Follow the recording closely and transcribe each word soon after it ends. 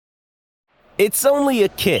It's only a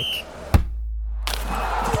kick,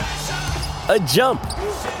 a jump,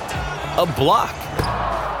 a block.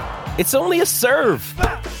 It's only a serve.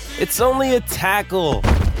 It's only a tackle,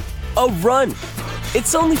 a run.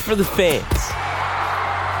 It's only for the fans.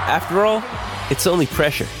 After all, it's only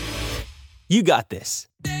pressure. You got this.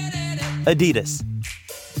 Adidas.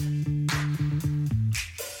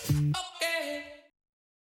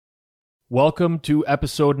 Welcome to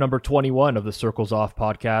episode number 21 of the Circles Off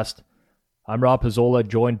podcast. I'm Rob Pizzola,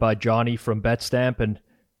 joined by Johnny from BetStamp, and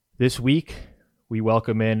this week we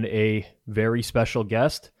welcome in a very special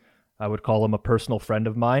guest. I would call him a personal friend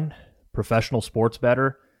of mine, professional sports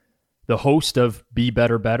bettor, the host of Be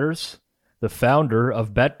Better Bettors, the founder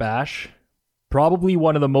of BetBash, probably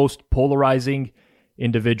one of the most polarizing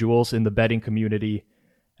individuals in the betting community,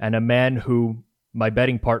 and a man who my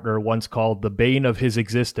betting partner once called the bane of his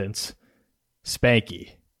existence,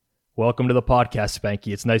 Spanky. Welcome to the podcast,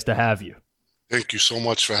 Spanky. It's nice to have you. Thank you so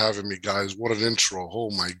much for having me, guys. What an intro. Oh,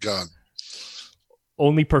 my God.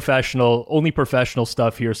 Only professional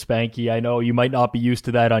stuff here, Spanky. I know you might not be used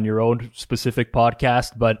to that on your own specific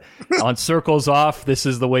podcast, but on Circles Off, this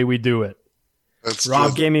is the way we do it.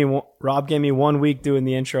 Rob gave me 1 week doing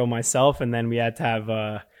the intro myself, and then we had to have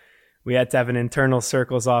an internal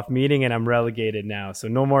Circles Off meeting, and I'm relegated now. So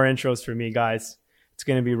no more intros for me, guys. It's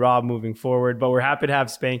going to be Rob moving forward, but we're happy to have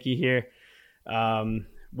Spanky here.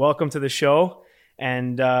 Welcome to the show.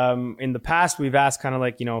 And in the past, we've asked kind of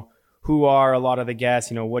like, who are a lot of the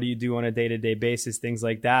guests, what do you do on a day-to-day basis, things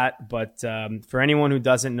like that. But for anyone who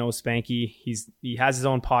doesn't know Spanky, he has his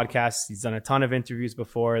own podcast. He's done a ton of interviews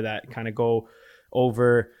before that kind of go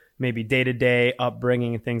over maybe day-to-day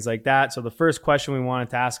upbringing and things like that. So the first question we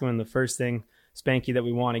wanted to ask him, and the first thing, Spanky, that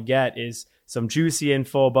we want to get is some juicy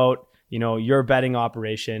info about your betting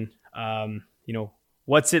operation.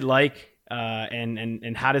 What's it like,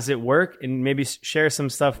 and how does it work? And maybe share some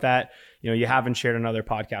stuff that, you haven't shared on other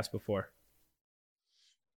podcasts before.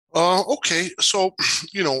 Okay. So,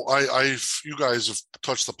 you guys have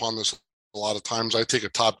touched upon this a lot of times. I take a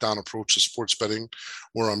top-down approach to sports betting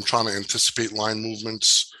where I'm trying to anticipate line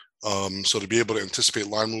movements. So to be able to anticipate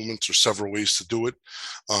line movements, there's several ways to do it.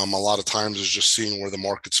 A lot of times it's just seeing where the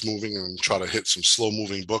market's moving and try to hit some slow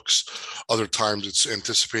moving books. Other times it's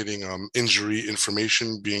anticipating injury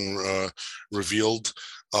information being revealed.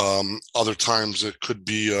 Other times it could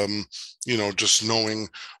be, just knowing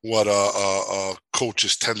what a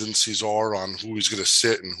coach's tendencies are on who he's going to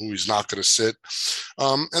sit and who he's not going to sit.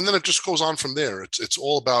 And then it just goes on from there. It's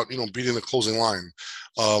all about, beating the closing line.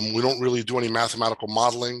 We don't really do any mathematical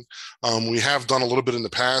modeling. We have done a little bit in the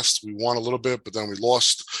past. We won a little bit, but then we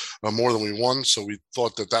lost more than we won. So we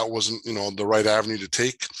thought that wasn't, the right avenue to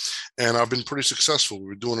take. And I've been pretty successful.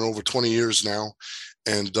 We're doing it over 20 years now.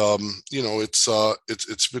 And,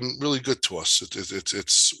 it's been really good to us.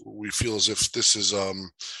 We feel as if this is, a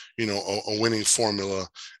winning formula,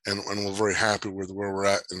 and we're very happy with where we're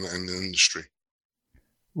at in the industry.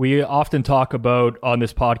 We often talk about on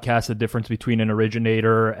this podcast the difference between an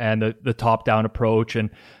originator and the top-down approach, and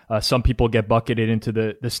some people get bucketed into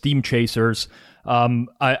the steam chasers.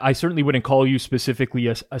 I certainly wouldn't call you specifically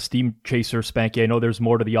a steam chaser, Spanky. I know there's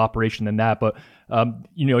more to the operation than that, but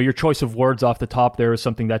your choice of words off the top there is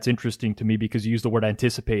something that's interesting to me because you use the word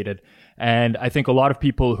anticipated, and I think a lot of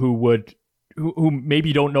people who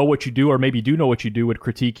maybe don't know what you do or maybe do know what you do would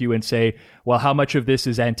critique you and say, well, how much of this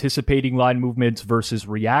is anticipating line movements versus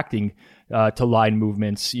reacting to line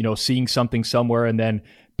movements, seeing something somewhere and then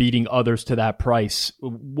beating others to that price.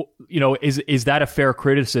 Is that a fair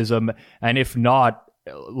criticism? And if not,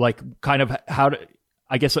 like kind of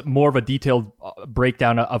I guess more of a detailed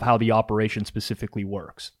breakdown of how the operation specifically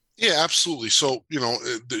works. Yeah, absolutely. So,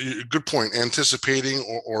 good point. Anticipating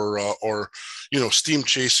or steam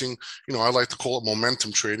chasing, I like to call it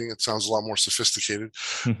momentum trading. It sounds a lot more sophisticated,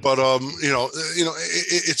 but,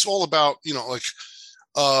 it's all about,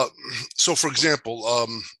 so for example,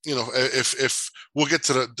 if we'll get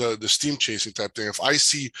to the steam chasing type thing,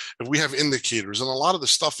 if we have indicators, and a lot of the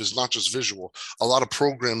stuff is not just visual, a lot of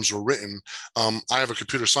programs were written. I have a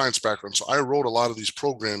computer science background, so I wrote a lot of these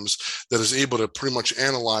programs that is able to pretty much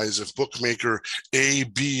analyze if bookmaker A,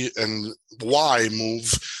 B, and Y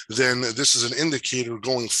move, then this is an indicator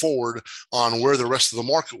going forward on where the rest of the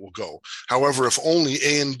market will go. However, if only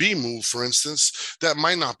A and B move, for instance, that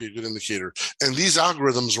might not be a good indicator. And these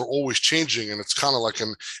algorithms are always changing, and it's kind of like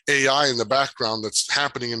an AI in the background that's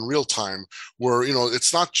happening in real time, where,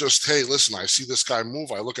 it's not just, hey, listen, I see this guy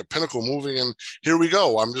move, I look at Pinnacle moving, and here we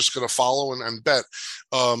go, I'm just going to follow and bet.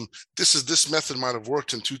 This method might have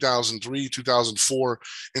worked in 2003, 2004.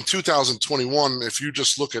 In 2021, if you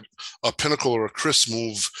just look at a Pinnacle or a Chris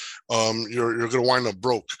move, you're going to wind up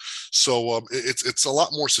broke. So it's a lot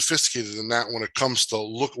more sophisticated than that when it comes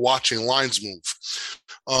to watching lines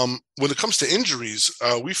move. When it comes to injuries,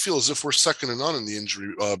 we feel as if we're second to none in the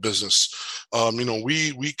injury business.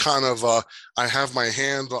 We kind of I have my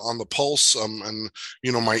hand on the pulse, and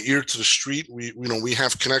my ear to the street. We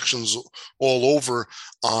have connections all over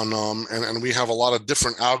on and we have a lot of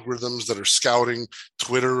different algorithms that are scouting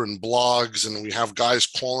Twitter and blogs, and we have guys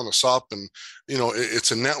calling us up, and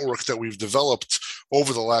it's a network that we've developed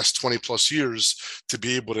over the last 20 plus years to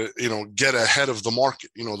be able to get ahead of the market.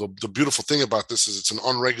 The beautiful thing about this is it's an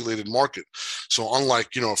unregulated market. So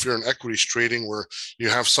unlike if you're in equities trading where you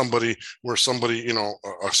have somebody or somebody in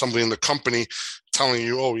the company telling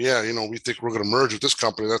you, oh yeah, we think we're going to merge with this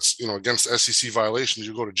company, that's against SEC violations,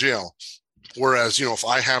 you go to jail. Whereas, if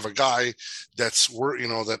I have a guy that's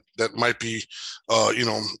that might be,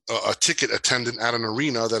 a ticket attendant at an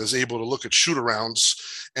arena that is able to look at shoot arounds,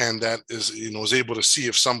 and that is able to see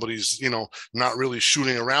if somebody's, not really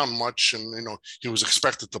shooting around much, and, he was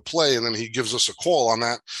expected to play, and then he gives us a call on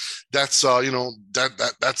that. That's,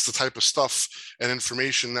 that's the type of stuff and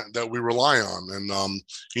information that we rely on. And,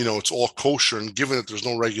 it's all kosher, and given that there's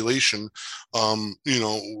no regulation,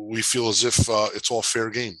 we feel as if it's all fair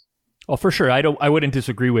game. Well, for sure. I wouldn't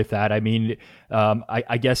disagree with that. I mean,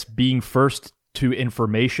 I guess being first to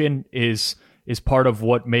information is part of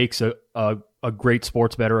what makes a great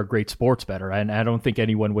sports bettor a great sports bettor. And I don't think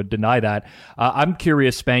anyone would deny that. I'm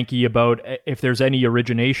curious, Spanky, about if there's any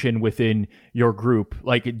origination within your group,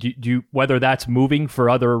 like do you, whether that's moving for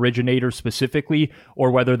other originators specifically,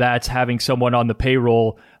 or whether that's having someone on the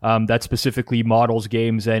payroll that specifically models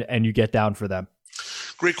games and you get down for them.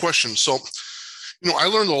 Great question. So, I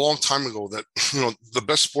learned a long time ago that, the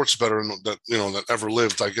best sports bettor that ever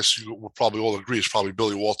lived, I guess you will probably all agree, is probably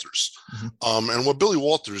Billy Walters. Mm-hmm. And what Billy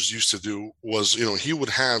Walters used to do was, he would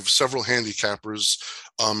have several handicappers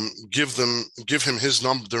give him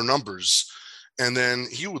their numbers. And then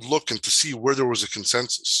he would look and to see where there was a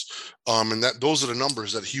consensus. And those are the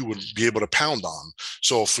numbers that he would be able to pound on.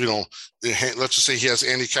 So if, let's just say he has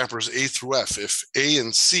handicappers A through F. If A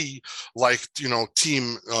and C like,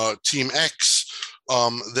 team X,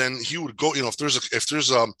 then he would go, if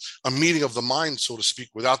there's a meeting of the mind, so to speak,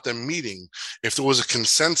 without them meeting, if there was a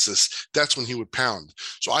consensus, that's when he would pound.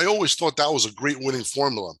 So I always thought that was a great winning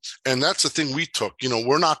formula. And that's the thing we took.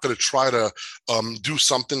 We're not going to try to do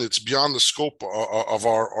something that's beyond the scope of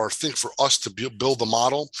our thing for us to build the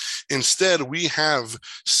model. Instead, we have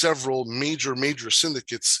several major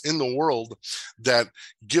syndicates in the world that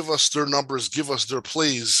give us their numbers, give us their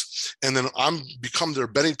plays, and then I'm become their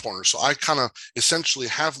betting partner. So I kind of essentially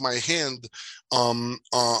have my hand in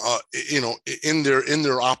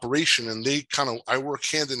their operation, and I work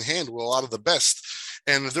hand in hand with a lot of the best.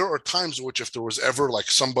 And there are times in which if there was ever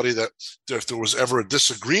if there was ever a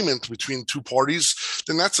disagreement between two parties,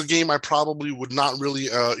 then that's a game I probably would not really,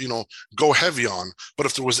 go heavy on. But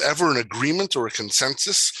if there was ever an agreement or a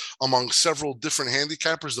consensus among several different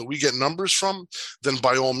handicappers that we get numbers from, then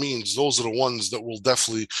by all means, those are the ones that will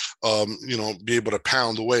definitely, be able to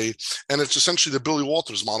pound away. And it's essentially the Billy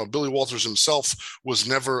Walters model. Billy Walters himself was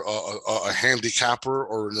never a handicapper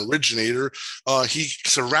or an originator. He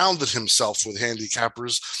surrounded himself with handicappers,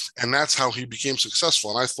 and that's how he became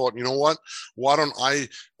successful. And I thought, what? Why don't I?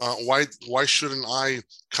 Why shouldn't I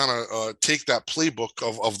kind of take that playbook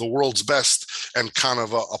of the world's best and kind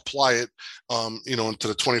of apply it, into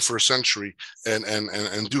the 21st century and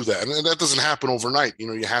do that? And that doesn't happen overnight.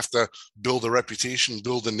 You have to build a reputation,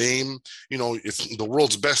 build a name. If the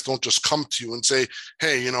world's best don't just come to you and say,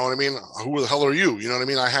 hey, you know what I mean? Who the hell are you? You know what I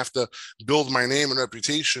mean? I have to build my name and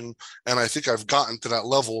reputation. And I think I've gotten to that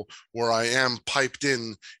level where I am piped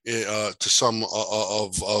in to some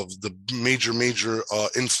of the major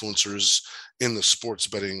influencers in the sports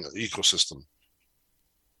betting ecosystem.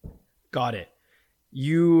 Got it.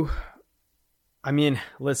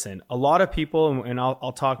 Listen, a lot of people, and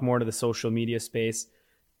I'll talk more to the social media space,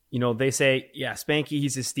 they say, yeah, Spanky,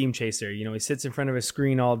 he's a steam chaser. He sits in front of a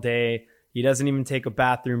screen all day. He doesn't even take a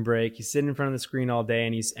bathroom break. He's sitting in front of the screen all day,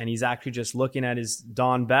 and he's actually just looking at his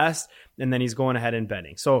Don Best, and then he's going ahead and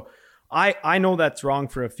betting. So I know that's wrong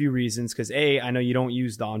for a few reasons, because A, I know you don't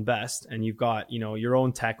use Don Best, and you've got, your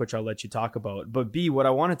own tech, which I'll let you talk about. But B, what I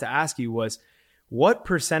wanted to ask you was, what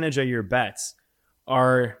percentage of your bets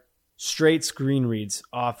are straight screen reads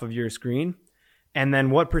off of your screen? And then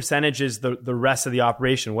what percentage is the rest of the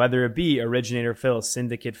operation, whether it be originator fills,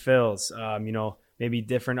 syndicate fills, maybe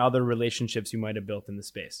different other relationships you might have built in the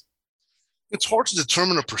space? It's hard to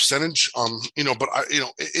determine a percentage, but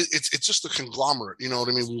it's just a conglomerate. You know what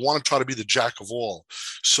I mean? We want to try to be the jack of all.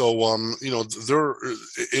 So,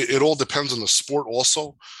 it all depends on the sport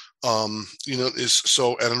also. And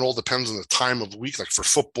it all depends on the time of the week. Like for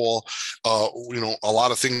football, a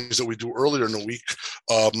lot of things that we do earlier in the week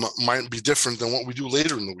might be different than what we do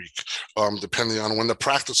later in the week, depending on when the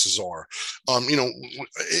practices are.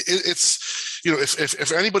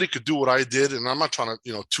 If anybody could do what I did, and I'm not trying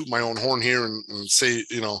to toot my own horn here and say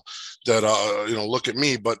that look at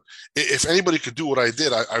me, but if anybody could do what I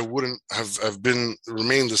did, I wouldn't have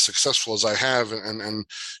remained as successful as I have, and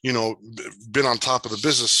been on top of the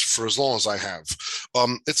business for as long as I have.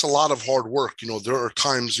 It's a lot of hard work. There are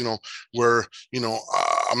times where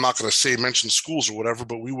I'm not going to mention schools or whatever,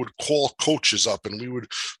 but we would call coaches up and we would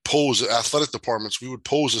pose athletic departments. We would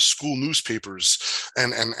pose as school newspapers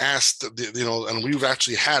and ask and we've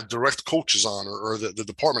actually had direct coaches on or the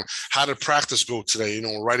department, how did practice go today?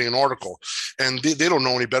 Writing an article, and they don't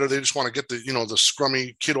know any better. They just want to get the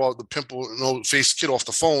scrummy kid off, the pimple faced kid off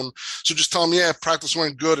the phone. So just tell them, yeah, practice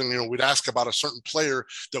went good. And, we'd ask about a certain player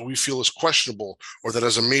that we feel is questionable or that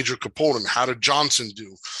has a major component. How did Johnson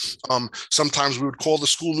do? Sometimes we would call the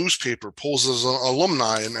school newspaper, polls as an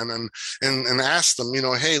alumni and ask them,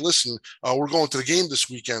 hey, listen, we're going to the game this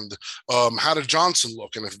weekend. How did Johnson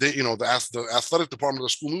look? And if they, the athletic department of the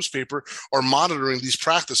school newspaper are monitoring these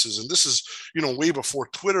practices. And this is, way before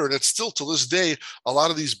Twitter. And it's still to this day, a lot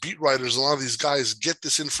of these beat writers, a lot of these guys get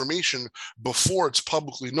this information before it's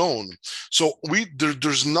publicly known. So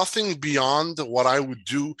there's nothing beyond what I would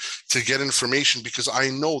do to get information, because I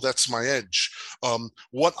know that's my edge.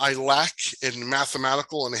 What I lack in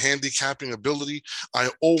mathematical and handicapping ability, I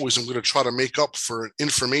always am going to try to make up for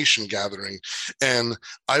information gathering. And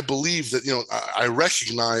I believe that, I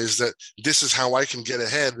recognize that this is how I can get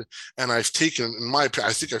ahead. And I've taken, I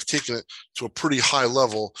think I've taken it to a pretty high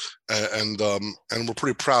level, and we're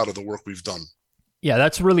pretty proud of the work we've done. Yeah,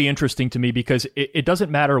 that's really interesting to me, because it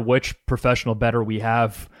doesn't matter which professional bettor we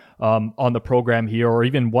have on the program here, or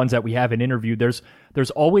even ones that we haven't interviewed.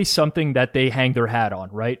 There's always something that they hang their hat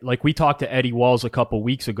on, right? Like we talked to Eddie Walls a couple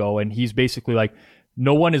weeks ago, and he's basically like,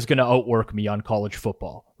 no one is going to outwork me on college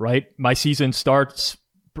football, right? My season starts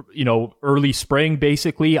early spring,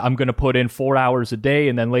 basically. I'm going to put in 4 hours a day,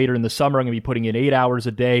 and then later in the summer, I'm going to be putting in 8 hours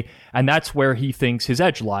a day. And that's where he thinks his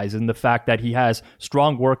edge lies, in the fact that he has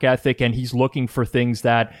strong work ethic and he's looking for things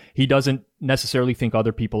that he doesn't necessarily think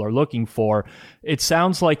other people are looking for. It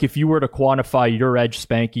sounds like if you were to quantify your edge,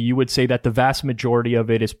 Spanky, you would say that the vast majority of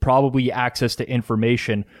it is probably access to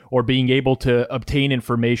information, or being able to obtain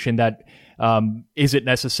information that isn't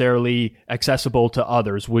necessarily accessible to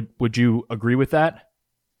others. Would you agree with that?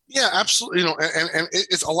 Yeah, absolutely. And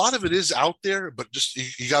it's a lot of it is out there, but just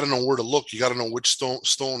you got to know where to look. You got to know which stone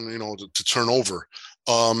to turn over.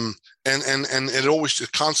 And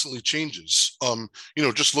it constantly changes.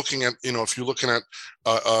 Just looking at, if you're looking at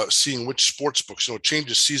seeing which sports books, it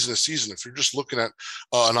changes season to season. If you're just looking at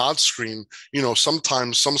an odds screen,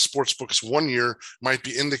 sometimes some sports books one year might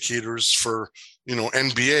be indicators for,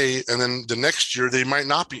 NBA, and then the next year they might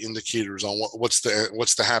not be indicators on what's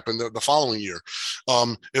to happen the following year.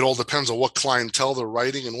 It all depends on what clientele they're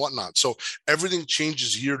writing and whatnot. So everything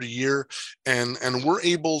changes year to year, and we're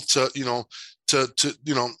able to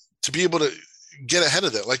be able to get ahead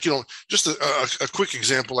of that. Like, just a quick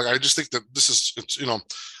example. Like, I just think that this is,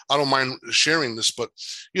 I don't mind sharing this, but,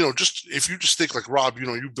 just if you just think like Rob,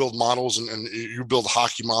 you build models and you build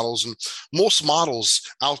hockey models, and most models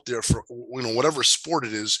out there for, whatever sport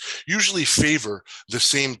it is, usually favor the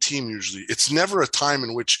same team. Usually it's never a time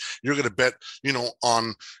in which you're going to bet,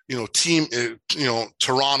 on, team,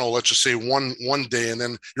 Toronto, let's just say one day, and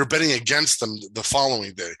then you're betting against them the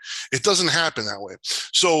following day. It doesn't happen that way.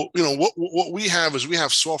 So, what we have is we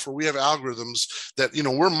have software, we have algorithms that,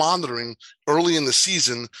 we're monitoring early in the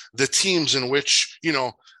season the teams in which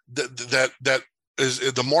that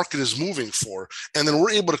is the market is moving for, and then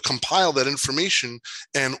we're able to compile that information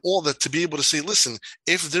and all that to be able to say, listen,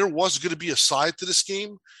 if there was going to be a side to this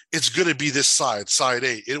game, it's going to be this side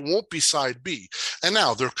A. It won't be side B. And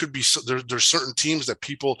now there could be there's certain teams that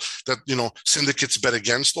people that syndicates bet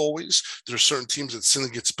against always. There's certain teams that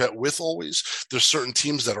syndicates bet with always. There's certain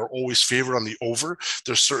teams that are always favored on the over.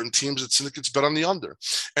 There's certain teams that syndicates bet on the under.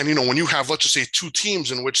 And when you have, let's just say, two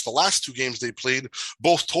teams in which the last two games they played,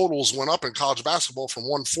 both totals went up in college basketball from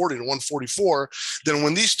 140 to 144, then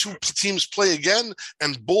when these two teams play again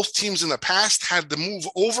and both teams in the past had to move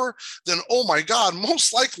over, then, oh my God,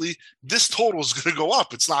 most likely this total is going to go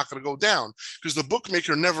up. It's not going to go down, because the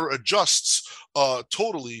bookmaker never adjusts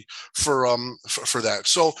totally for that.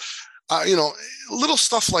 So little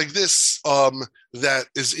stuff like this that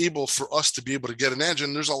is able for us to be able to get an edge.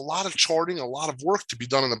 And there's a lot of charting, a lot of work to be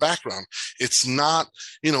done in the background. It's not,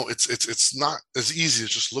 it's not as easy as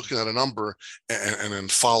just looking at a number and then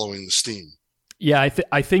following the steam. Yeah,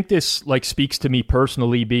 I think this speaks to me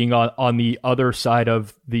personally, being on the other side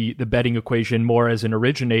of the betting equation more as an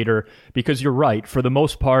originator, because you're right. For the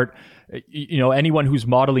most part, anyone who's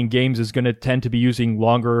modeling games is going to tend to be using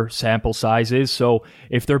longer sample sizes. So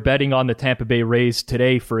if they're betting on the Tampa Bay Rays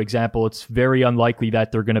today, for example, it's very unlikely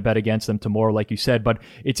that they're going to bet against them tomorrow, like you said, but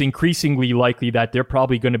it's increasingly likely that they're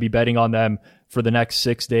probably going to be betting on them for the next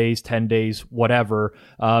 6 days, 10 days, whatever.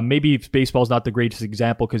 Maybe baseball's not the greatest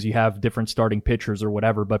example because you have different starting pitchers or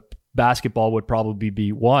whatever, but basketball would probably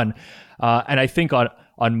be one. And I think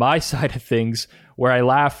on my side of things, where I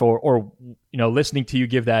laugh or listening to you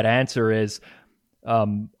give that answer is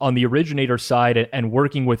on the originator side and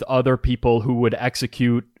working with other people who would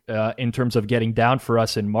execute in terms of getting down for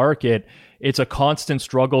us in market. It's a constant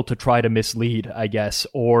struggle to try to mislead, I guess.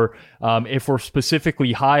 Or if we're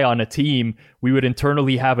specifically high on a team, we would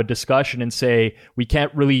internally have a discussion and say, we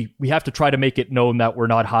have to try to make it known that we're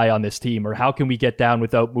not high on this team, or how can we get down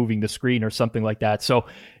without moving the screen or something like that. So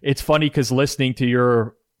it's funny because listening to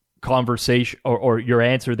your conversation or your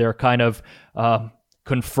answer there kind of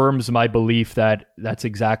confirms my belief that that's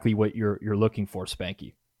exactly what you're looking for,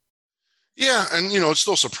 Spanky. Yeah, and it's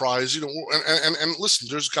no surprise, and listen,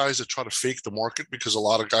 there's guys that try to fake the market, because a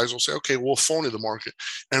lot of guys will say, okay, we'll phony the market,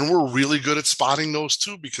 and we're really good at spotting those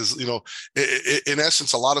too, because in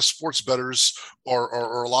essence, a lot of sports bettors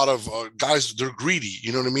or a lot of guys, they're greedy,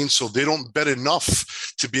 you know what I mean? So they don't bet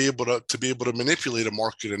enough to be able to manipulate a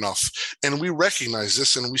market enough, and we recognize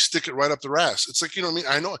this and we stick it right up their ass. It's like,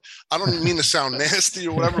 I know I don't mean to sound nasty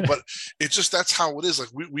or whatever, but it's just that's how it is. Like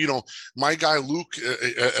we my guy Luke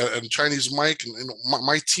and Chinese Mike and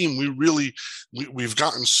my team, we've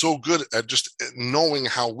gotten so good at just knowing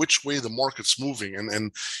which way the market's moving, and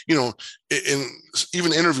in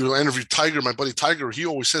even I interviewed Tiger, my buddy Tiger. He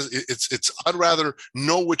always says it's I'd rather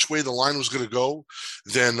know which way the line was going to go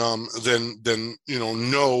than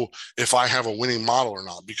know if I have a winning model or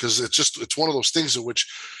not, because it's one of those things in which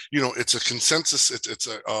it's a consensus. It's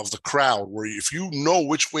of the crowd, where if you know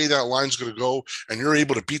which way that line's going to go and you're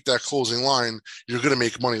able to beat that closing line, you're going to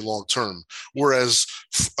make money long term. Whereas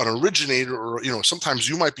an originator, or sometimes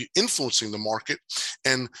you might be influencing the market,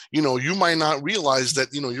 and you might not realize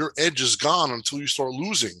that your edge is gone until you start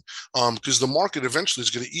losing, because the market eventually is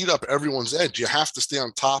going to eat up everyone's edge. You have to stay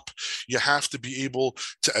on top. You have to be able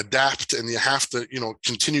to adapt, and you have to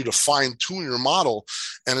continue to fine tune your model.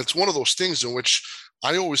 And it's one of those things in which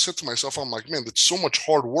I always said to myself, I'm like, man, it's so much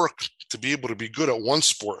hard work to be able to be good at one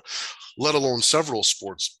sport, let alone several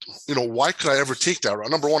sports. Why could I ever take that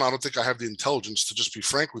route? Number one, I don't think I have the intelligence, to just be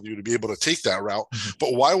frank with you, to be able to take that route. Mm-hmm.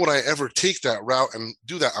 But why would I ever take that route and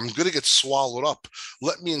do that? I'm going to get swallowed up.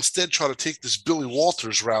 Let me instead try to take this Billy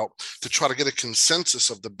Walters route, to try to get a consensus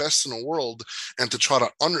of the best in the world, and to try to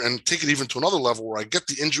and take it even to another level where I get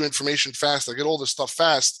the injury information fast. I get all this stuff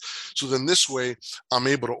fast. So then this way I'm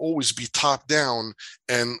able to always be top down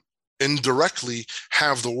and indirectly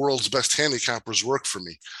have the world's best handicappers work for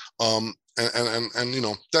me. And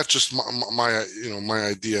that's just my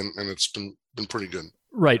idea, and it's been pretty good.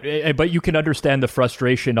 Right. But you can understand the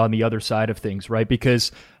frustration on the other side of things, right?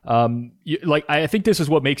 Because I think this is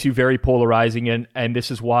what makes you very polarizing, and this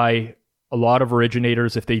is why a lot of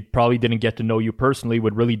originators, if they probably didn't get to know you personally,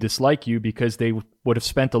 would really dislike you, because they would have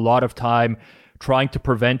spent a lot of time trying to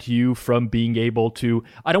prevent you from being able to,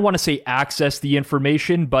 I don't want to say access the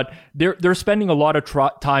information, but they're spending a lot of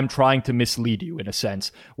time trying to mislead you, in a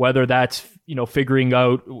sense, whether that's figuring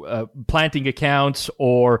out planting accounts,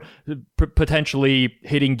 or potentially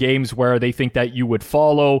hitting games where they think that you would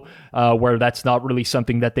follow, where that's not really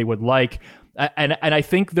something that they would like. And I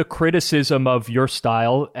think the criticism of your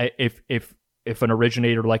style, if an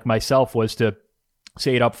originator like myself was to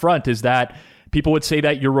say it up front, is that people would say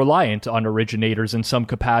that you're reliant on originators in some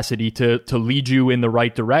capacity to lead you in the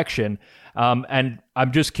right direction. And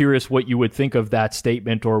I'm just curious what you would think of that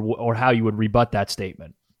statement, or how you would rebut that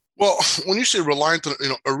statement. Well, when you say reliant on,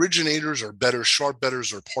 originators or bettors, sharp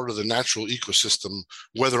bettors are part of the natural ecosystem,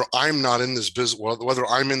 whether I'm not in this business, whether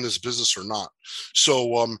I'm in this business or not.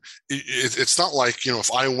 So it's not like,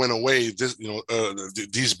 if I went away,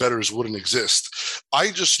 these bettors wouldn't exist.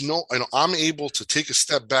 I just know, I'm able to take a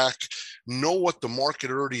step back, know what the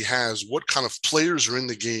market already has, what kind of players are in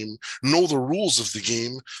the game, know the rules of the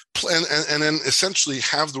game, and then essentially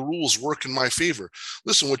have the rules work in my favor.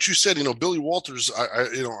 Listen, what you said, Billy Walters,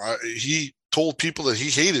 he told people that he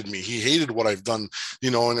hated me. He hated what I've done,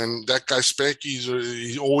 and that guy Spanky,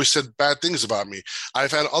 he always said bad things about me.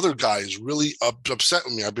 I've had other guys really upset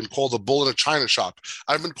with me. I've been called a bull in a china shop.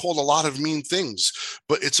 I've been called a lot of mean things,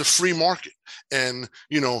 but it's a free market. And,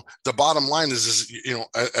 the bottom line is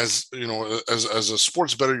as a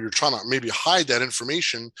sports bettor, you're trying to maybe hide that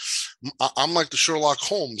information. I'm like the Sherlock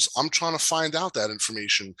Holmes. I'm trying to find out that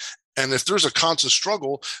information. And if there's a constant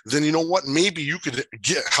struggle, then you know what? Maybe you could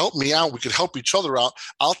help me out. We could help each other out.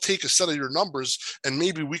 I'll take a set of your numbers and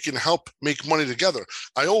maybe we can help make money together.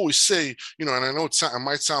 I always say, and I know it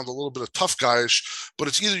might sound a little bit of tough guyish, but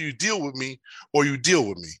it's either you deal with me or you deal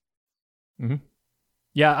with me. Mm-hmm.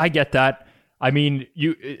 Yeah, I get that. I mean,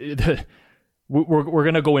 we're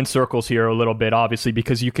going to go in circles here a little bit, obviously,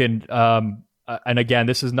 because you can, and again,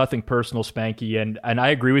 this is nothing personal, Spanky, and I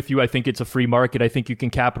agree with you. I think it's a free market. I think you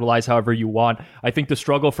can capitalize however you want. I think the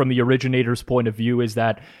struggle from the originator's point of view is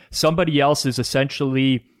that somebody else is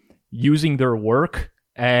essentially using their work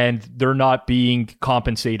and they're not being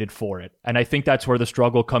compensated for it. And I think that's where the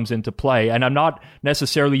struggle comes into play. And I'm not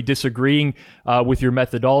necessarily disagreeing with your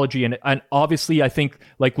methodology. And obviously, I think,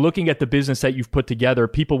 like, looking at the business that you've put together,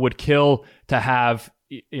 people would kill to have,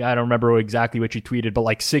 I don't remember exactly what you tweeted, but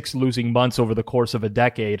like 6 losing months over the course of a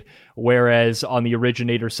decade. Whereas on the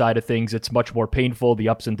originator side of things, it's much more painful. The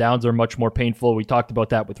ups and downs are much more painful. We talked about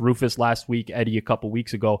that with Rufus last week, Eddie a couple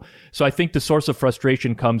weeks ago. So I think the source of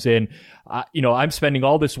frustration comes in, I'm spending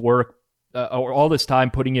all this work, or all this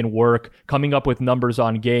time putting in work, coming up with numbers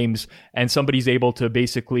on games, and somebody's able to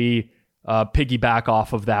basically piggyback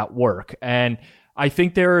off of that work. And I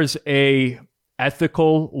think there is a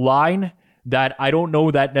ethical line that I don't know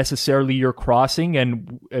that necessarily you're crossing.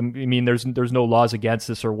 And I mean, there's no laws against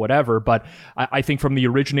this or whatever, but I think from the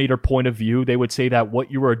originator point of view, they would say that what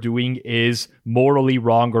you are doing is morally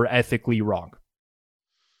wrong or ethically wrong.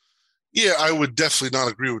 Yeah, I would definitely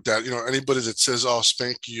not agree with that. Anybody that says, "Oh,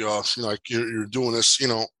 Spanky, like you're doing this,"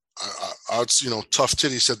 tough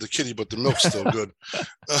titty said the kitty, but the milk's still good.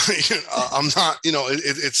 I'm not.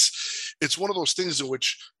 It's one of those things in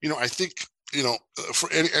which I think,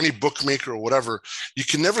 for any bookmaker or whatever, you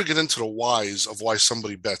can never get into the whys of why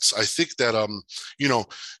somebody bets. I think that,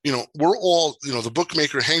 we're all, the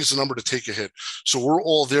bookmaker hangs the number to take a hit. So we're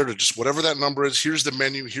all there to just, whatever that number is, here's the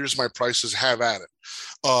menu, here's my prices, have at it.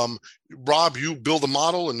 Rob, you build a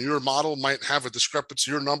model and your model might have a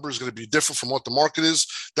discrepancy. Your number is going to be different from what the market is.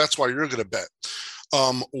 That's why you're going to bet.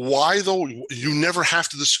 Why though? You never have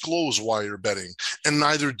to disclose why you're betting, and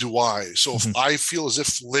neither do I. So if I feel as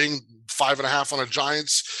if laying 5.5 on a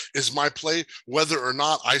Giants is my play, whether or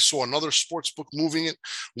not I saw another sports book moving it,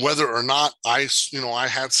 whether or not I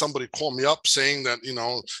had somebody call me up saying that,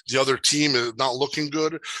 the other team is not looking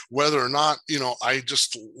good, whether or not, I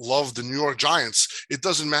just love the New York Giants, it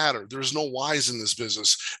doesn't matter. There's no whys in this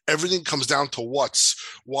business. Everything comes down to whats.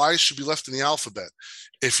 Whys should be left in the alphabet.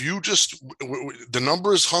 If you just, the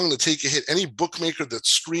number is hung to take a hit. Any bookmaker that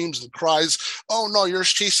screams and cries, "Oh no, you're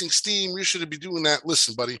chasing steam, you shouldn't be doing that."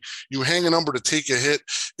 Listen, buddy, you hang a number to take a hit.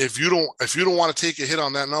 If you don't want to take a hit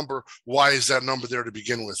on that number, why is that number there to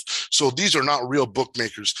begin with? So these are not real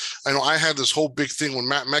bookmakers. I know I had this whole big thing when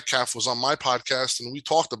Matt Metcalf was on my podcast and we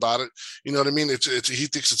talked about it. You know what I mean? He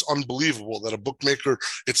thinks it's unbelievable that a bookmaker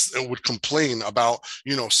would complain about,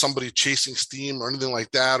 somebody chasing steam or anything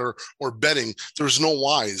like that, or betting. There's no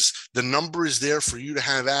whys. The number is there for you to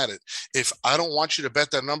have at it. If I don't want you to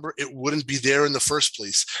bet that number, it wouldn't be there in the first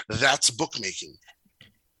place. That's bookmaking.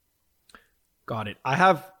 Got it. I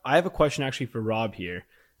have a question actually for Rob here.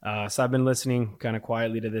 So I've been listening kind of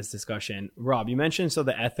quietly to this discussion. Rob, you mentioned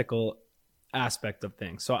the ethical aspect of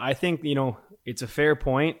things. So I think, it's a fair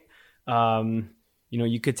point.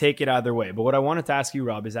 You could take it either way. But what I wanted to ask you,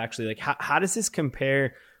 Rob, is actually like, how does this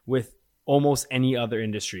compare with almost any other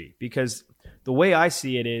industry? Because the way I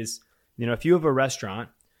see it is, if you have a restaurant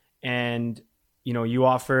and, you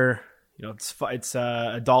offer, it's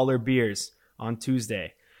 $1 beers on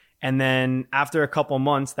Tuesday. And then after a couple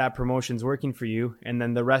months, that promotion's working for you. And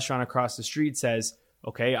then the restaurant across the street says,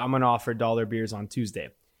 "Okay, I'm going to offer $1 beers on Tuesday."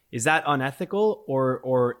 Is that unethical,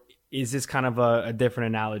 or is this kind of a different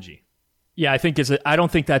analogy? Yeah, I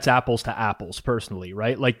don't think that's apples to apples personally,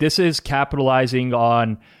 right? Like, this is capitalizing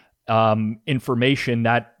on information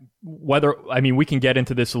that we can get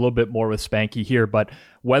into this a little bit more with Spanky here, but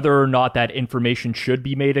whether or not that information should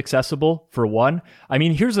be made accessible, for one.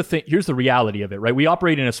 Here's the reality of it, right? We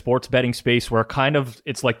operate in a sports betting space where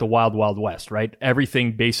it's like the wild, wild west, right?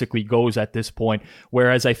 Everything basically goes at this point.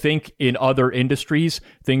 Whereas I think in other industries,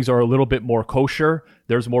 things are a little bit more kosher.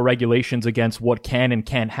 There's more regulations against what can and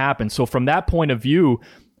can't happen. So from that point of view,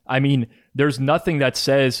 there's nothing that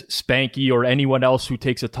says Spanky or anyone else who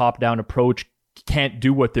takes a top-down approach can't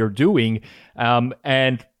do what they're doing.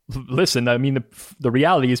 And listen, I mean, the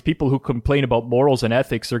reality is people who complain about morals and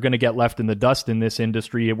ethics are going to get left in the dust in this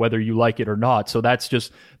industry, whether you like it or not. So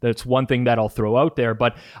that's one thing that I'll throw out there.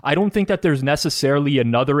 But I don't think that there's necessarily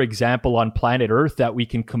another example on planet Earth that we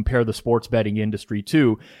can compare the sports betting industry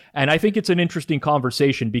to. And I think it's an interesting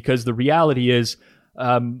conversation because the reality is,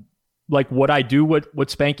 like what I do, what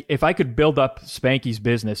Spanky, if I could build up Spanky's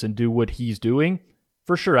business and do what he's doing,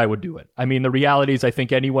 for sure I would do it. I mean, the reality is I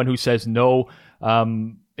think anyone who says no,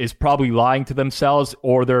 is probably lying to themselves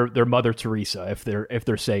or their Mother Teresa if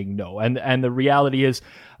they're saying no. And the reality is,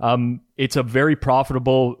 it's a very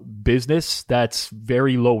profitable business that's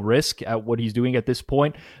very low risk at what he's doing at this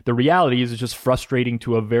point. The reality is it's just frustrating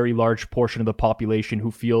to a very large portion of the population who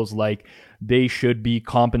feels like they should be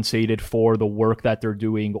compensated for the work that they're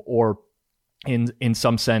doing, or in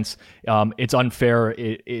some sense, it's unfair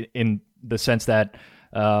in the sense that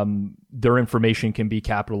their information can be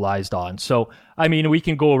capitalized on. So, I mean, we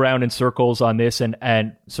can go around in circles on this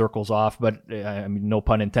and circles off, but I mean, no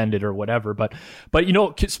pun intended or whatever. But you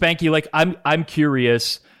know, Spanky, like I'm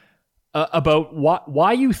curious about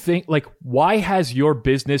why you think, like, why has your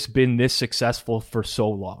business been this successful for so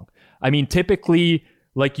long? I mean, typically,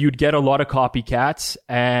 like, you'd get a lot of copycats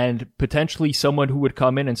and potentially someone who would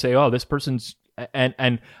come in and say, oh, this person's,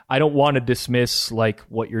 and I don't want to dismiss like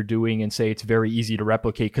what you're doing and say it's very easy to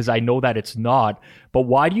replicate, because I know that it's not. But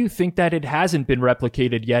why do you think that it hasn't been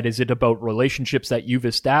replicated yet? Is it about relationships that you've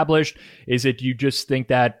established? Is it you just think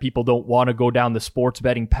that people don't want to go down the sports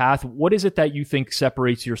betting path? What is it that you think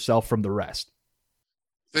separates yourself from the rest?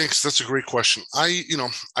 Thanks. That's a great question. I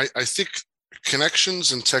think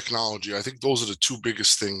connections and technology, I think those are the two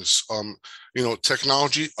biggest things.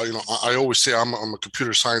 Technology, I always say I'm a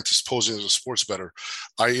computer scientist posing as a sports bettor.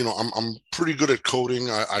 I'm pretty good at coding.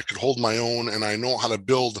 I could hold my own, and I know how to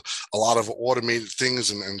build a lot of automated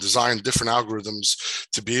things and design different algorithms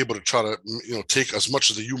to be able to try to, take as much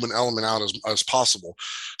of the human element out as possible.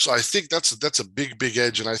 So I think that's a big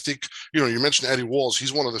edge. And I think, you mentioned Eddie Walls.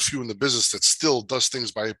 He's one of the few in the business that still does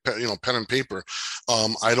things by, pen and paper.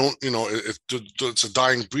 I don't, it's a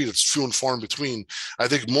dying breed. It's few and far in between. I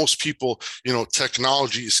think most people,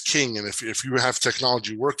 technology is king. And if you have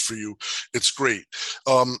technology work for you, it's great.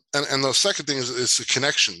 And the second thing is the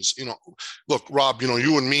connections. Look, Rob,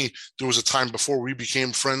 you and me, there was a time before we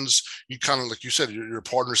became friends. You kind of, like you said, your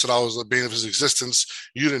partner said I was the bane of his existence.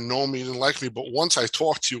 You didn't know me, you didn't like me. But once I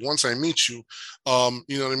talk to you, once I meet you,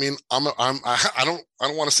 you know what I mean? I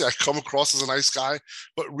don't want to say I come across as a nice guy,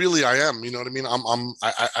 but really I am. You know what I mean?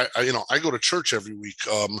 I go to church every week.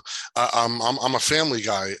 I'm a family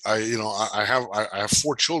guy. I have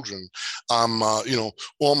 4 children.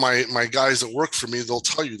 All my guys that work for me, they'll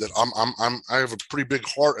tell you that I have a pretty big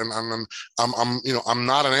heart, and I'm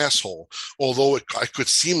not an asshole. Although I could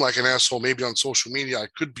seem like an asshole maybe on social media, I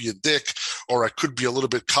could be a dick, or I could be a little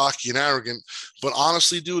bit cocky and arrogant. But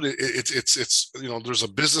honestly, dude, it's there's a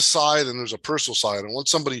business side and there's a personal side. And once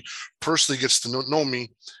somebody personally gets to know me,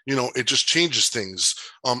 it just changes things.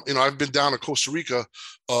 I've been down to Costa Rica,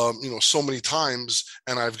 so many times,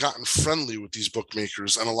 and I've gotten friendly with these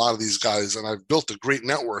bookmakers and a lot of these guys, and I've built a great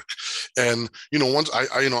network. And, once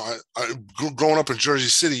I growing up in Jersey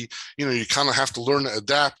City, you kind of have to learn to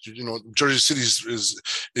adapt. Jersey City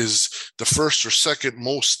is the first or second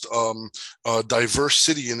most diverse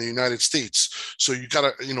city in the United States. So you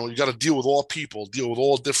gotta deal with all people, deal with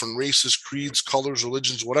all different races, creeds, colors,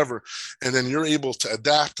 religions, whatever. And then you're able to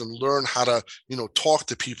adapt and learn how to, talk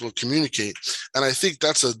to people and communicate. And I think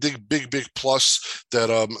that's a big plus that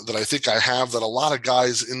I think I have, that a lot of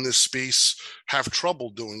guys in this space have trouble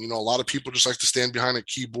doing. A lot of people just like to stand behind a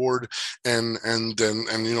keyboard and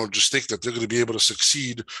just think that they're going to be able to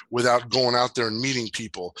succeed without going out there and meeting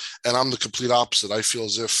people. And I'm the complete opposite. I feel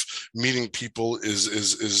as if meeting people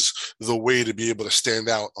is the way to be able to stand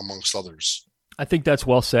out amongst others. I think that's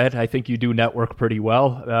well said. I think you do network pretty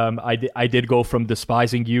well. I did go from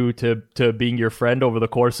despising you to being your friend over the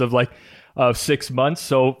course of 6 months.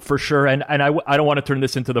 So for sure. And I don't want to turn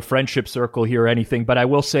this into the friendship circle here or anything, but I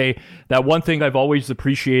will say that one thing I've always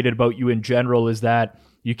appreciated about you in general is that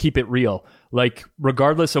you keep it real. Like,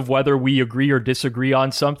 regardless of whether we agree or disagree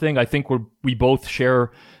on something, I think we both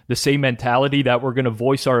share the same mentality that we're going to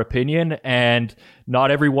voice our opinion, and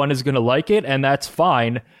not everyone is going to like it, and that's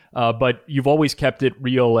fine. But you've always kept it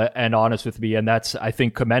real and honest with me, and that's, I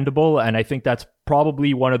think, commendable. And I think that's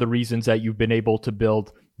probably one of the reasons that you've been able to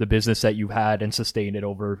build the business that you've had and sustain it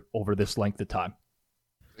over this length of time.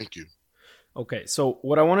 Thank you. Okay, so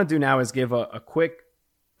what I want to do now is give a quick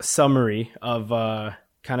summary of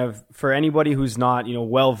kind of for anybody who's not,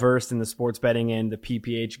 well versed in the sports betting and the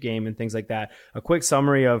PPH game and things like that, a quick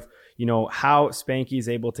summary of, how Spanky is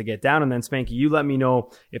able to get down. And then Spanky, you let me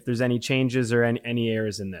know if there's any changes or any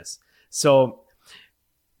errors in this. So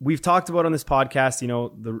we've talked about on this podcast,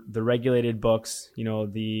 the regulated books,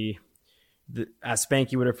 the as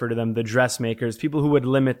Spanky would refer to them, the dressmakers, people who would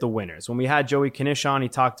limit the winners. When we had Joey Knish on, he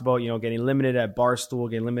talked about, getting limited at Barstool,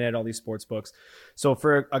 getting limited at all these sports books. So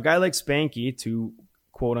for a guy like Spanky to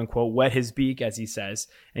quote unquote wet his beak, as he says,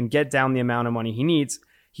 and get down the amount of money he needs,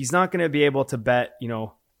 he's not going to be able to bet,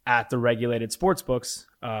 at the regulated sports books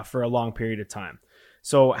for a long period of time.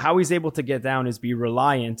 So how he's able to get down is be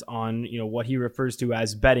reliant on, what he refers to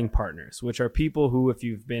as betting partners, which are people who, if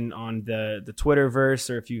you've been on the Twitterverse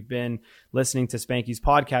or if you've been listening to Spanky's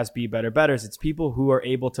podcast, Be Better Betters, it's people who are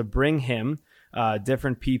able to bring him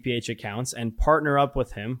different PPH accounts and partner up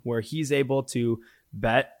with him where he's able to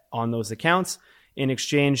bet on those accounts in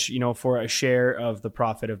exchange, for a share of the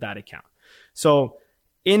profit of that account. So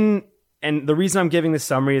and the reason I'm giving this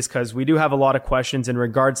summary is because we do have a lot of questions in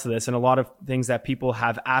regards to this and a lot of things that people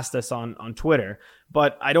have asked us on Twitter,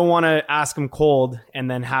 but I don't want to ask them cold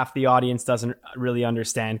and then half the audience doesn't really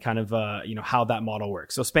understand kind of, how that model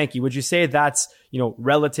works. So Spanky, would you say that's,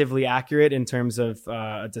 relatively accurate in terms of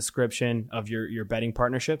a description of your betting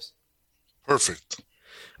partnerships? Perfect.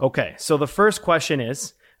 Okay. So the first question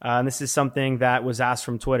is, and this is something that was asked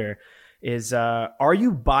from Twitter, is are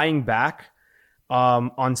you buying back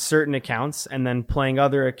on certain accounts and then playing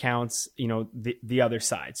other accounts, the other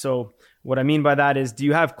side? So what I mean by that is, do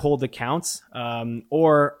you have cold accounts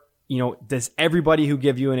or, does everybody who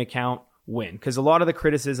give you an account win? Because a lot of the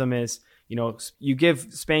criticism is, you give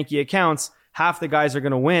Spanky accounts, half the guys are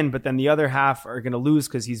going to win, but then the other half are going to lose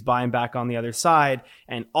because he's buying back on the other side.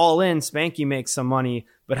 And all in, Spanky makes some money,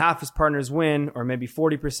 but half his partners win, or maybe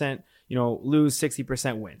 40%, lose,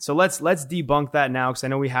 60% win. So let's debunk that now, because I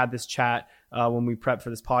know we had this chat when we prepped for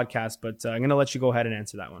this podcast, but I'm going to let you go ahead and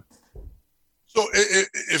answer that one. So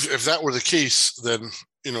if that were the case, then,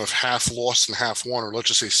 if half lost and half won, or let's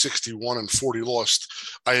just say 61 and 40 lost,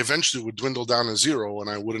 I eventually would dwindle down to zero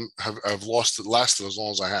and I wouldn't have lasted as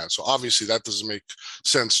long as I had. So obviously that doesn't make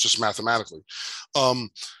sense just mathematically.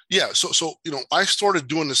 So I started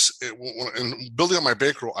doing this and building up my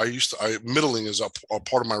bankroll. Middling is a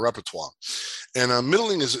part of my repertoire, and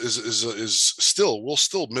middling will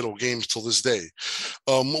still middle games till this day.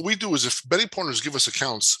 What we do is, if betting partners give us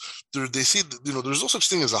accounts, they see there's no such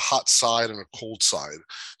thing as a hot side and a cold side.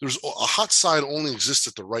 There's a hot side only exists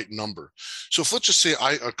at the right number. So if let's just say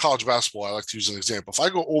college basketball, I like to use an example. If I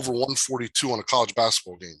go over 142 on a college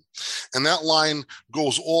basketball game, and that line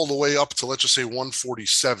goes all the way up to, let's just say,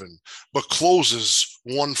 147, but closes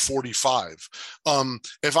 145.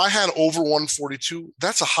 If I had over 142,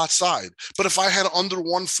 that's a hot side. But if I had under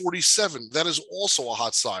 147, that is also a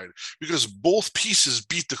hot side, because both pieces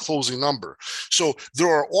beat the closing number. So there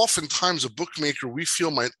are often times a bookmaker we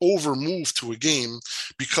feel might over move to a game,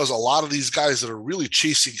 because a lot of these guys that are really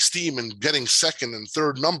chasing steam and getting second and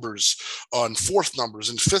third numbers and fourth numbers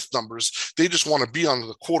and fifth numbers, they just want to be on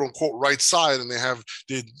the quote unquote right side, and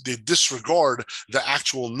they disregard the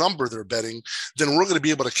actual number they're betting. Then we're going to be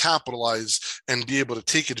able to capitalize and be able to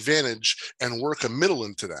take advantage and work a middle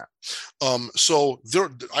into that.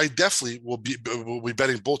 I definitely will be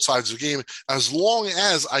betting both sides of the game as long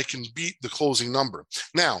as I can beat the closing number.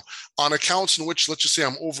 Now, on accounts in which, let's just say,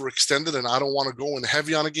 I'm overextended and I don't want to go in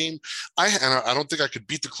heavy on a game, I don't think I could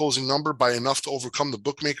beat the closing number by enough to overcome the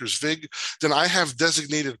bookmaker's VIG, then I have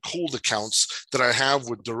designated cold accounts that I have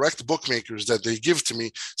with direct bookmakers that they give to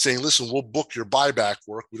me, saying, listen, we'll book your buyback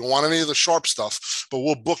work. We don't want any of the sharp stuff, but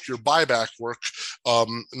we'll book your buyback work.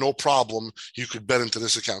 No problem. You could bet into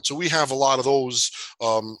this account. So we have a lot of those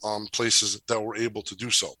places that were able to do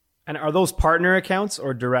so. And are those partner accounts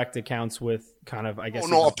or direct accounts with kind of, I guess?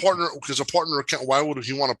 No, a partner, because a partner account, why would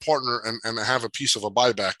he want a partner and have a piece of a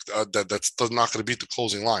buyback that's not going to beat the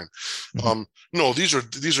closing line? Mm-hmm. No, these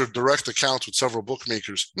are direct accounts with several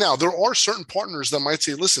bookmakers. Now, there are certain partners that might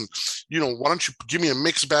say, listen, why don't you give me a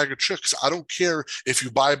mixed bag of tricks? I don't care if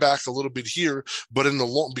you buy back a little bit here, but in the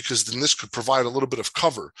long, because then this could provide a little bit of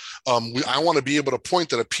cover. I want to be able to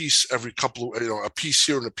point at a piece every couple of, a piece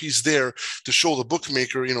here and a piece there to show the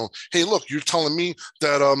bookmaker, hey, look, you're telling me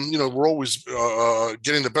that, we're always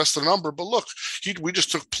getting the best of the number, but look, we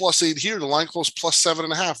just took +8 here. The line closed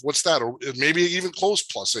 +7.5. What's that? Or maybe even close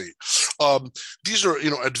 +8. These are,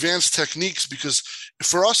 advanced techniques, because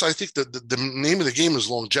for us, I think that the name of the game is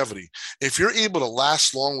longevity. If you're able to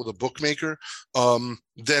last long with a bookmaker,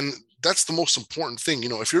 then that's the most important thing.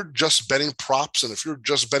 If you're just betting props and if you're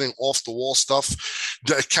just betting off the wall stuff,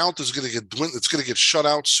 the account is going to get it's going to get shut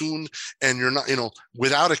out soon. And you're not,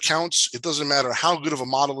 without accounts, it doesn't matter how good of a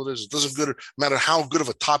model it is. It doesn't matter how good of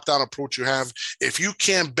a top-down approach you have. If you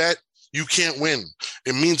can't bet, you can't win.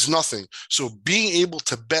 It means nothing. So being able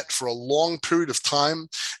to bet for a long period of time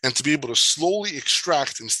and to be able to slowly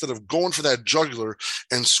extract instead of going for that jugular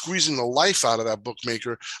and squeezing the life out of that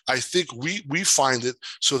bookmaker, I think we find it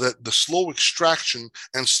so that the slow extraction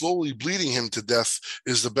and slowly bleeding him to death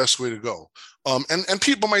is the best way to go. And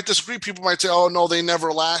people might disagree. People might say, oh, no, they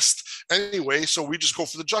never last anyway, so we just go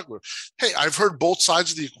for the jugular. Hey, I've heard both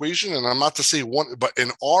sides of the equation, and I'm not to say one, but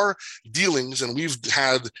in our dealings, and we've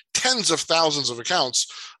had tens of thousands of accounts,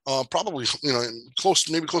 probably, close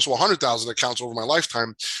to 100,000 accounts over my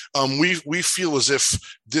lifetime, we feel as if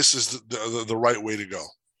this is the right way to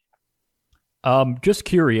go. Just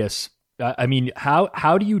curious. I mean,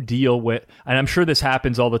 how do you deal with, and I'm sure this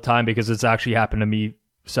happens all the time because it's actually happened to me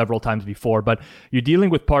several times before, but you're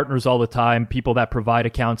dealing with partners all the time, people that provide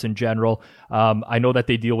accounts in general. I know that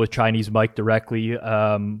they deal with Chinese Mike directly,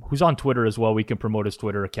 who's on Twitter as well. We can promote his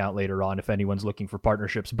Twitter account later on if anyone's looking for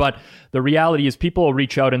partnerships. But the reality is people will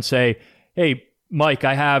reach out and say, hey, Mike,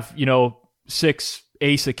 I have, 6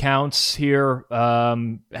 ace accounts here,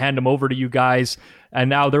 hand them over to you guys.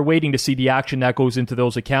 And now they're waiting to see the action that goes into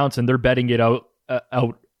those accounts, and they're betting it out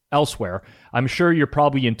elsewhere. I'm sure you're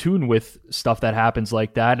probably in tune with stuff that happens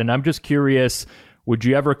like that. And I'm just curious, would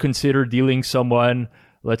you ever consider dealing someone,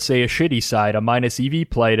 let's say a shitty side, a minus EV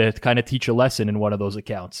play to kind of teach a lesson in one of those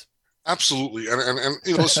accounts? Absolutely. And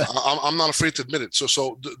listen, I'm not afraid to admit it.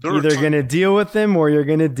 So they're either going to deal with them or you're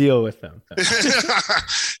going to deal with them.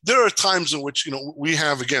 There are times in which, we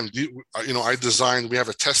have, again, we have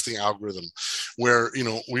a testing algorithm where,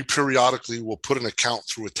 we periodically will put an account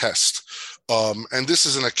through a test. And this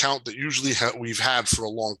is an account that usually we've had for a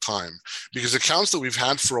long time, because accounts that we've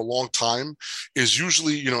had for a long time is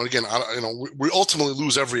usually, again, we ultimately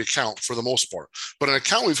lose every account for the most part, but an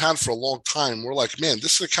account we've had for a long time, we're like, man,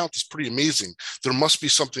 this account is pretty amazing. There must be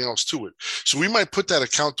something else to it. So we might put that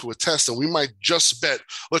account to a test and we might just bet,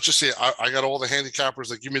 let's just say I got all the handicappers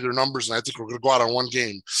that give me their numbers and I think we're going to go out on one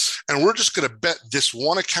game, and we're just going to bet this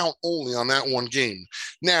one account only on that one game.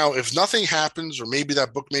 Now, if nothing happens, or maybe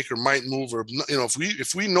that bookmaker might move, or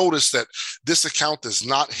if we notice that this account is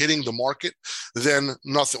not hitting the market, then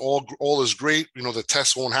nothing, all is great. The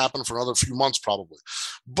test won't happen for another few months probably.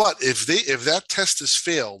 But if that test has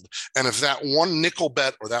failed, and if that one nickel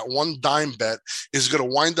bet or that one dime bet is going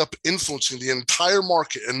to wind up influencing the entire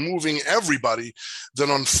market and moving everybody, then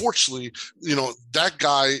unfortunately, that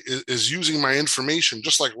guy is using my information.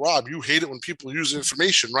 Just like Rob, you hate it when people use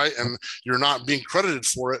information, right? And you're not being credited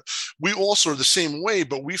for it. We also are the same way,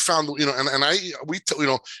 but we found,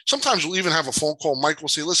 sometimes we'll even have a phone call. Mike will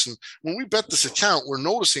say, listen, when we bet this account, we're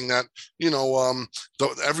noticing that,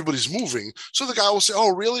 everybody's moving. So the guy will say,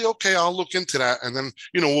 oh, really? Okay, I'll look into that. And then,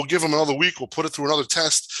 we'll give him another week. We'll put it through another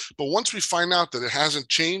test. But once we find out that it hasn't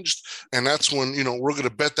changed, and that's when, we're going to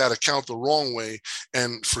bet that account the wrong way.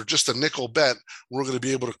 And for just a nickel bet, we're going to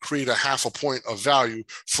be able to create a half a point of value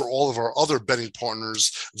for all of our other betting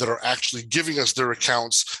partners that are actually giving us their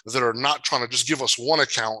accounts, that are not trying to just give us one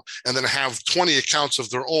account and then have 20 accounts of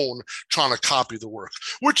their own trying to copy the work,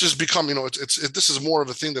 which has become, this is more of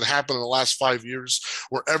a thing that happened in the last 5 years,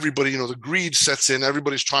 where everybody, the greed sets in.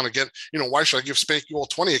 Everybody's trying to get, why should I give Spanky all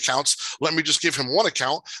 20 accounts? Let me just give him one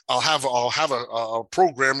account. I'll have a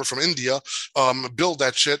programmer from India build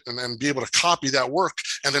that shit and be able to copy that work,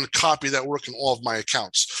 and then copy that work in all of my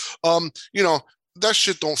accounts. That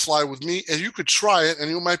shit don't fly with me. And you could try it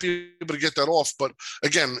and you might be able to get that off. But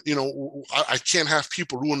again, I can't have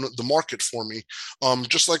people ruin the market for me.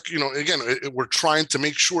 Just like, again, we're trying to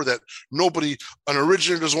make sure that an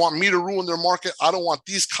originator doesn't want me to ruin their market. I don't want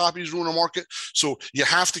these copies ruin the market. So you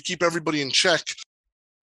have to keep everybody in check.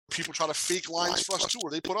 People try to fake lines for us too,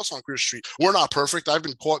 or they put us on Clear Street. We're not perfect. I've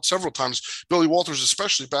been caught several times. Billy Walters,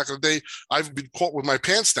 especially back in the day, I've been caught with my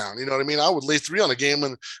pants down. You know what I mean? I would lay 3 on a game,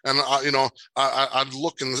 and I'd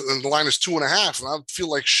look and the line is 2.5, and I'd feel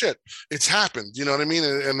like shit. It's happened. You know what I mean?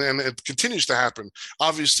 And it continues to happen.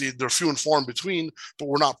 Obviously, they're few and far in between, but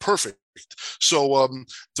we're not perfect. So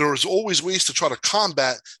there's always ways to try to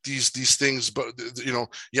combat these things, but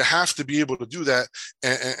you have to be able to do that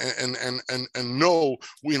and know,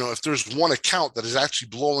 if there's one account that is actually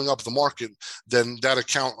blowing up the market, then that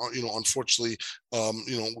account, unfortunately,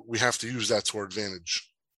 we have to use that to our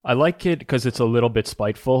advantage. I like it because it's a little bit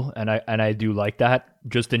spiteful, and I do like that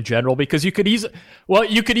just in general, because you could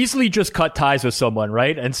easily just cut ties with someone,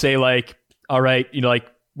 right? And say like, all right,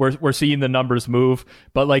 we're seeing the numbers move,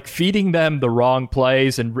 but like feeding them the wrong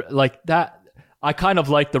plays and like that. I kind of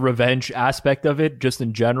like the revenge aspect of it just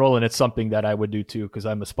in general, and it's something that I would do too because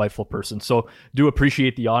I'm a spiteful person. So do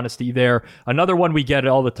appreciate the honesty there. Another one we get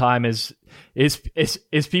all the time is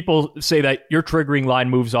people say that you're triggering line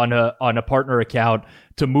moves on a partner account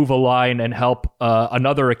to move a line and help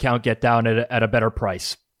another account get down at a better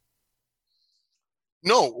price.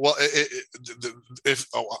 No, well,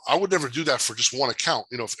 I would never do that for just one account.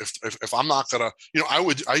 If I'm not gonna, I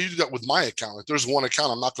do that with my account. If there's one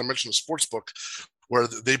account, I'm not gonna mention the sports book where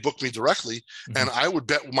they book me directly, and I would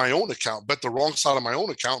bet my own account, bet the wrong side of my own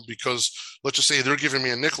account because let's just say they're giving me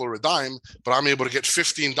a nickel or a dime, but I'm able to get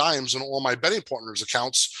 15 dimes in all my betting partners'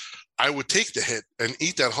 accounts. I would take the hit and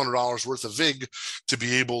eat that $100 worth of VIG to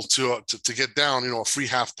be able to get down, a free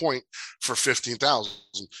half point for 15,000.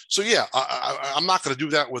 So yeah, I'm not going to do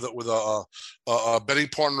that with a betting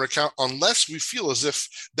partner account unless we feel as if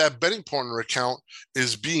that betting partner account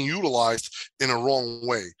is being utilized in a wrong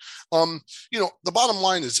way. The bottom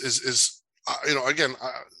line is again,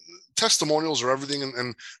 testimonials are everything,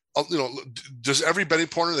 and does every betting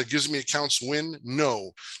partner that gives me accounts win?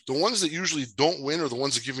 No. The ones that usually don't win are the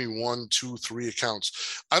ones that give me 1, 2, 3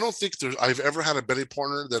 accounts. I don't think I've ever had a betting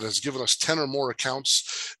partner that has given us 10 or more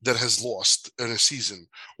accounts that has lost in a season.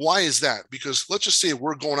 Why is that? Because let's just say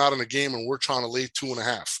we're going out in a game and we're trying to lay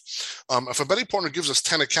 2.5. If a betting partner gives us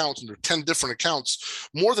 10 accounts and there are 10 different accounts,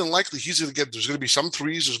 more than likely there's going to be some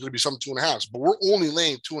 3s, there's going to be some 2.5s, but we're only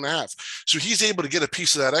laying 2.5. So he's able to get a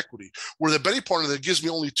piece of that equity. Where the betting partner that gives me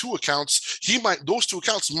only 2 accounts, those 2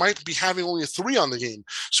 accounts might be having only a 3 on the game.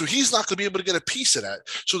 So he's not going to be able to get a piece of that.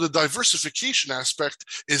 So the diversification aspect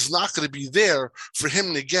is not going to be there for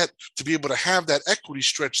him to be able to have that equity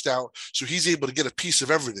stretched out. So he's able to get a piece of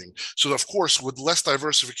everything. So of course, with less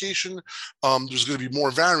diversification, there's going to be more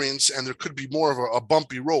variance and there could be more of a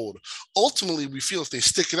bumpy road. Ultimately, we feel if they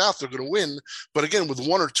stick it out, they're going to win. But again, with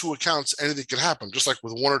 1 or 2 accounts, anything can happen. Just like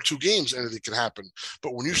with 1 or 2 games, anything can happen.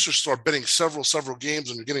 But when you start betting several games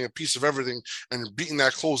and you're getting a piece of everything and you're beating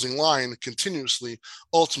that closing line continuously,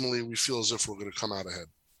 ultimately we feel as if we're going to come out ahead.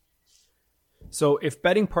 So if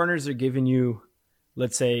betting partners are giving you,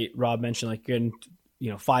 let's say Rob mentioned like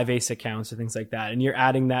 5 ace accounts or things like that, and you're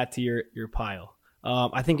adding that to your pile,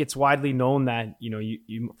 I think it's widely known that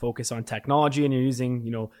you focus on technology and you're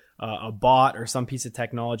using a bot or some piece of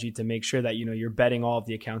technology to make sure that you're betting all of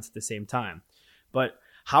the accounts at the same time. But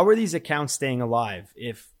how are these accounts staying alive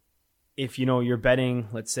if you're betting,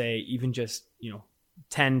 let's say, even just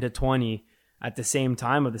 10 to 20 at the same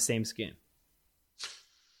time of the same skin?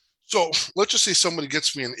 So let's just say somebody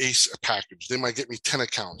gets me an ace package. They might get me 10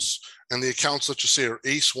 accounts, and the accounts, let's just say, are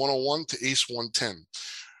ace 101 to ace 110.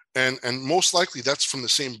 And most likely that's from the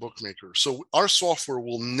same bookmaker. So our software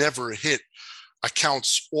will never hit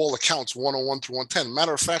all accounts 101 through 110.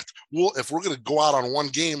 Matter of fact, if we're going to go out on one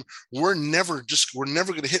game, we're never going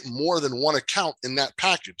to hit more than 1 account in that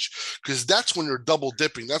package, because that's when you're double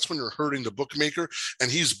dipping. That's when you're hurting the bookmaker and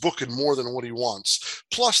he's booking more than what he wants.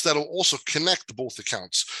 Plus, that'll also connect both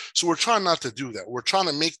accounts. So we're trying not to do that. We're trying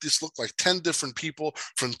to make this look like 10 different people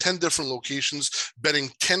from 10 different locations betting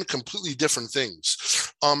 10 completely different things.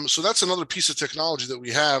 So that's another piece of technology that we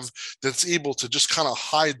have that's able to just kind of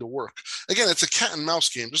hide the work. Again, it's a cat and mouse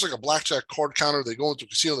game, just like a blackjack card counter. They go into a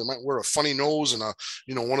casino, they might wear a funny nose and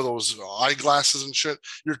one of those eyeglasses and shit.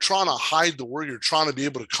 You're trying to hide the work. You're trying to be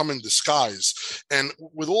able to come in disguise. And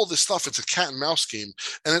with all this stuff, it's a cat and mouse game,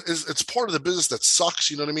 and it's part of the business that sucks.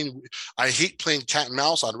 You know what I mean? I hate playing cat and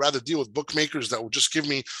mouse. I'd rather deal with bookmakers that would just give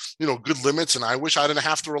me good limits, and I wish I didn't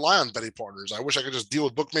have to rely on betting partners. I wish I could just deal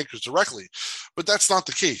with bookmakers directly, but that's not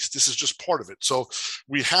the case. This is just part of it. So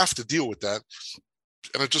we have to deal with that,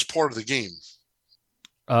 and it's just part of the game.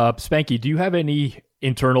 Spanky, do you have any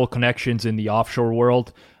internal connections in the offshore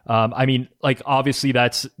world? Obviously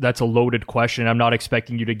that's a loaded question. I'm not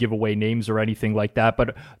expecting you to give away names or anything like that,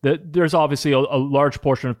 but there's obviously a large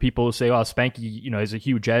portion of people who say, "Oh, Spanky, has a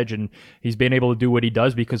huge edge, and he's been able to do what he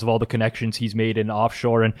does because of all the connections he's made in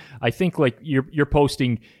offshore." And I think like you're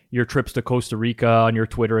posting your trips to Costa Rica on your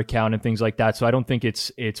Twitter account and things like that. So I don't think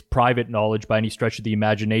it's private knowledge by any stretch of the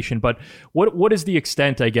imagination. But what is the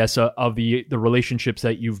extent, I guess, of the relationships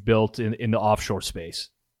that you've built in the offshore space?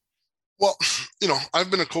 Well,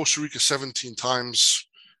 I've been to Costa Rica 17 times,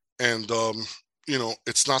 and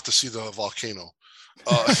it's not to see the volcano.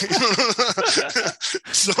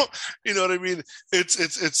 So you know what I mean?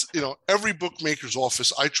 It's every bookmaker's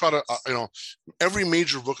office. I try to every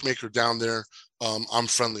major bookmaker down there, I'm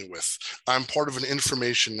friendly with. I'm part of an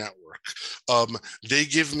information network. They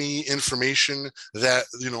give me information that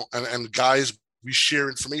and guys We share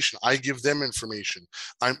information. I give them information.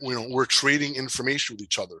 We're trading information with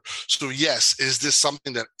each other. So yes, is this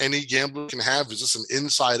something that any gambler can have? Is this an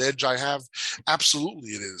inside edge I have?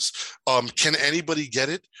 Absolutely it is. Can anybody get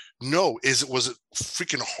it? No. Was it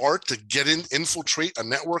freaking hard to infiltrate a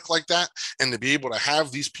network like that and to be able to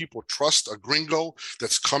have these people trust a gringo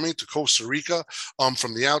that's coming to Costa Rica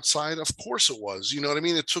from the outside? Of course it was. You know what I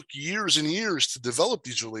mean? It took years and years to develop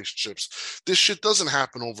these relationships. This shit doesn't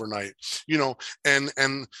happen overnight, and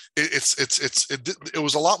it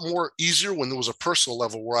was a lot more easier when there was a personal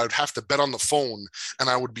level where I'd have to bet on the phone and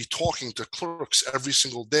I would be talking to clerks every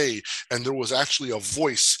single day, and there was actually a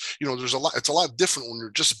voice. It's a lot different when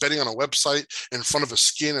you're just betting on a website in front of a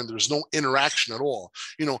skin and there's no interaction at all.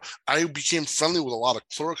 I became friendly with a lot of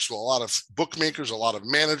clerks, with a lot of bookmakers, a lot of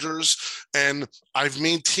managers, and I've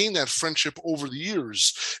maintained that friendship over the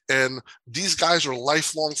years. And these guys are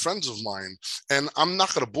lifelong friends of mine. And I'm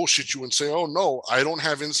not going to bullshit you and say, oh no, I don't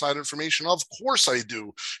have inside information. Of course I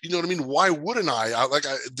do. You know what I mean? Why wouldn't I?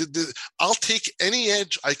 I'll take any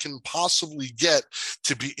edge I can possibly get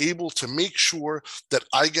to be able to make sure that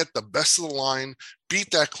I get the best of the line,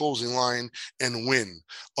 beat that closing line, and win.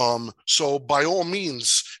 So by all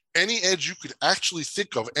means, any edge you could actually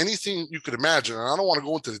think of, anything you could imagine, and I don't want to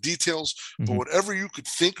go into the details, but whatever you could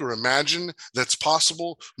think or imagine that's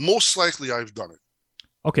possible, most likely I've done it.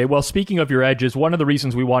 Okay, well, speaking of your edges, one of the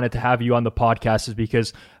reasons we wanted to have you on the podcast is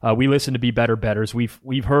because we listen to Be Better Bettors.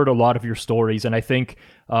 We've heard a lot of your stories, and I think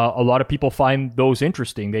a lot of people find those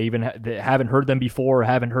interesting. They even they haven't heard them before or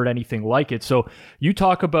haven't heard anything like it. So you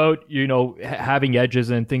talk about, having edges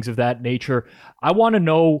and things of that nature. I want to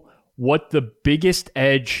know what the biggest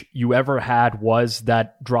edge you ever had was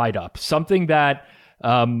that dried up. Something that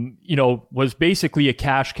was basically a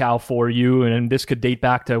cash cow for you, and this could date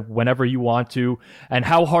back to whenever you want to, and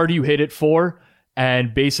how hard you hit it for,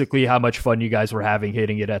 and basically how much fun you guys were having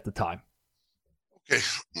hitting it at the time. Okay,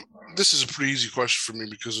 this is a pretty easy question for me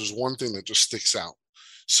because there's one thing that just sticks out.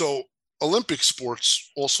 So Olympic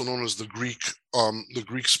sports, also known as the Greek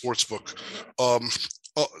sports book,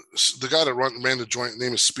 the guy that ran the joint,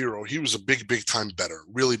 name is Spiro. He was a big time bettor,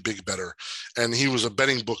 really big bettor, and he was a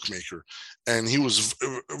betting bookmaker, and he was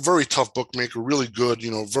a very tough bookmaker, really good,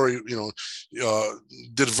 did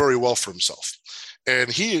very well for himself.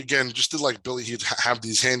 And he, again, just did like Billy. He'd have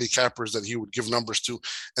these handicappers that he would give numbers to,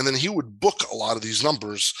 and then he would book a lot of these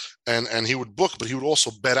numbers, and he would book, but he would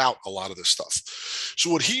also bet out a lot of this stuff. So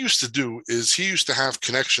what he used to do is he used to have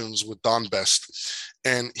connections with Don Best,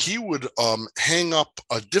 and he would hang up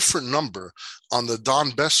a different number on the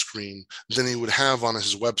Don Best screen than he would have on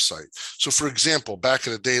his website. So, for example, back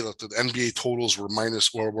in the day, the NBA totals were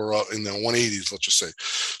were in the 180s, let's just say.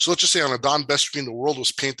 So let's just say on a Don Best screen, the world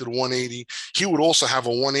was painted 180. He would also have a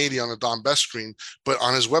 180 on the Don Best screen, but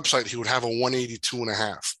on his website, he would have a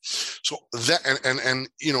 182.5. So that, and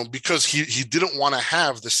because he didn't want to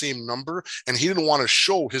have the same number, and he didn't want to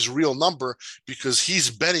show his real number because he's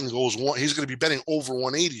betting he's going to be betting over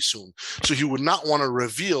 180 soon. So he would not want to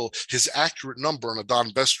reveal his accurate number on a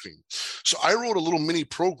Don Best screen. So I wrote a little mini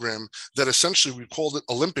program that essentially we called it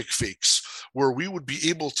Olympic Fakes, where we would be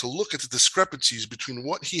able to look at the discrepancies between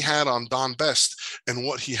what he had on Don Best and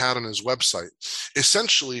what he had on his website.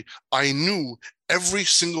 Essentially, I knew every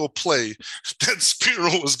single play that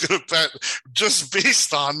Spiro was going to bet just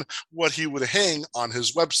based on what he would hang on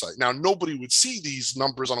his website. Now, nobody would see these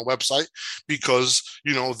numbers on a website because,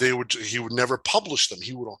 he would never publish them.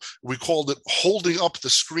 We called it holding up the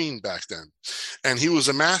screen back then. And he was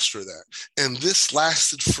a master of that. And this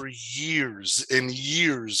lasted for years and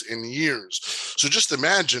years and years. So just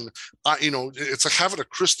imagine, it's like having a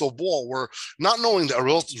crystal ball where not knowing the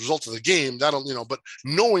result of the game, but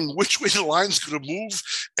knowing which way the line's going to move,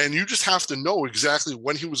 and you just have to know exactly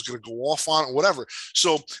when he was going to go off on it, whatever.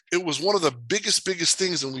 So it was one of the biggest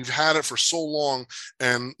things, and we've had it for so long,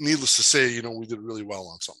 and needless to say, we did really well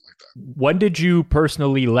on something like that. When did you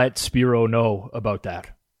personally let Spiro know about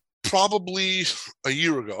that? Probably a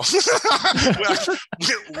year ago,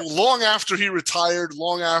 long after he retired,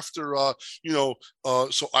 long after,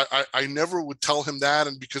 so I never would tell him that.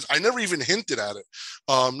 And because I never even hinted at it,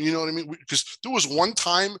 you know what I mean? Because there was one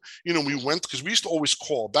time, we went, because we used to always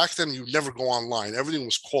call. Back then, you'd never go online. Everything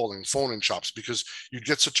was calling, phone-in shops, because you'd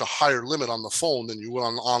get such a higher limit on the phone than you would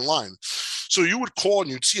online. So you would call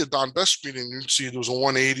and you'd see a Don Best screen and you'd see there was a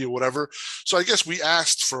 180 or whatever. So I guess we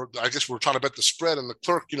were trying to bet the spread, and the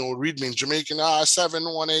clerk, would read me in Jamaican, 7,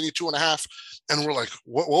 182.5. And we're like,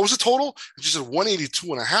 what was the total? And she said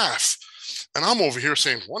 182.5. And I'm over here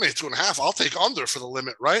saying 182.5, I'll take under for the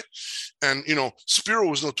limit, right? And, Spiro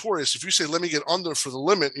was notorious. If you say, let me get under for the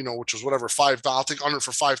limit, which was whatever, I'll take under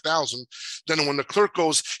for 5,000. Then when the clerk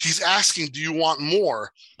goes, he's asking, do you want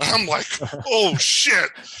more? And I'm like, oh shit.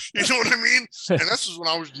 You know what I mean? And this was when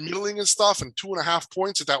I was middling and stuff, and 2.5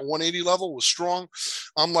 points at that 180 level was strong.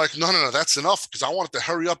 I'm like, no, that's enough, because I wanted to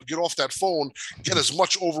hurry up and get off that phone, get as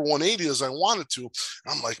much over 180 as I wanted to.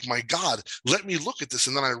 I'm like, my God, let me look at this.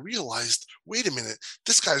 And then I realized, wait a minute,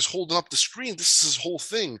 this guy's holding up the screen. This is his whole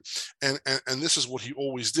thing. And this is what he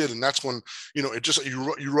always did. And that's when, it just,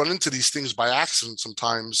 you run into these things by accident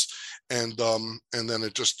sometimes. And then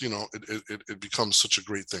it just, it becomes such a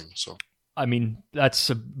great thing. So, I mean, that's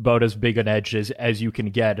about as big an edge as you can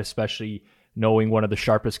get, especially knowing one of the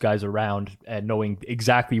sharpest guys around and knowing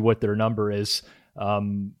exactly what their number is. I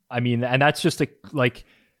mean, and that's just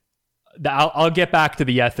I'll get back to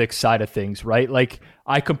the ethics side of things, right? Like,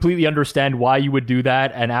 I completely understand why you would do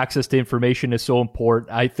that, and access to information is so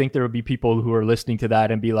important. I think there would be people who are listening to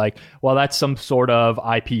that and be like, well, that's some sort of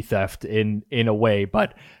IP theft in a way.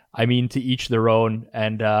 But I mean, to each their own.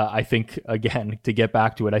 And I think, again, to get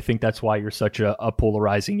back to it, I think that's why you're such a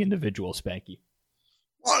polarizing individual, Spanky.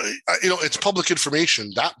 Well, it's public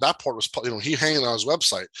information. That part was, he hanging on his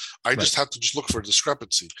website. I just had to just look for a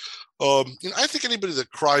discrepancy. I think anybody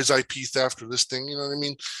that cries IP theft or this thing, you know what I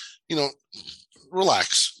mean?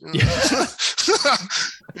 Relax.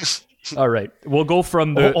 All right. We'll go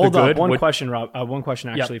from the Hold good. up. One question, Rob. One question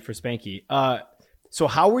actually for Spanky. So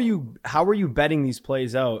how were you betting these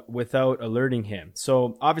plays out without alerting him?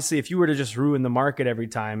 So obviously, if you were to just ruin the market every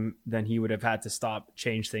time, then he would have had to stop,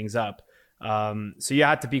 change things up. So you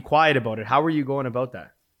had to be quiet about it. How were you going about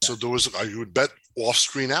that? So you would bet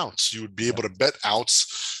off-screen outs. You would be able to bet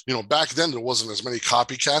outs. Back then there wasn't as many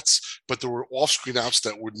copycats, but there were off-screen outs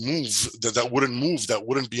that would move, that wouldn't move, that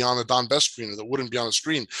wouldn't be on the Don Best screen, or that wouldn't be on the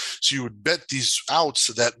screen. So you would bet these outs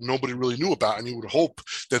that nobody really knew about, and you would hope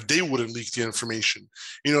that they wouldn't leak the information.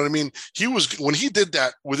 You know what I mean? When he did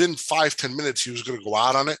that, within 5-10 minutes, he was going to go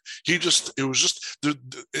out on it.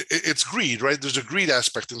 It's greed, right? There's a greed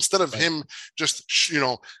aspect. Instead of him just,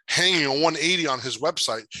 hanging a 180 on his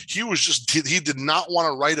website, he did not want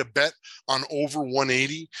to write a bet on over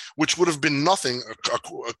 180, which would have been nothing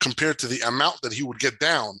compared to the amount that he would get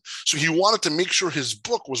down. So he wanted to make sure his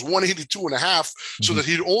book was 182.5 so that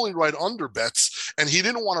he'd only write under bets, and he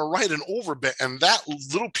didn't want to write an over bet. And that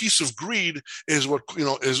little piece of greed is what,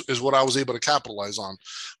 is what I was able to capitalize on.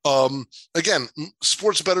 Again,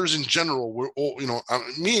 sports bettors in general, we're all,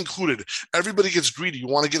 me included, everybody gets greedy. You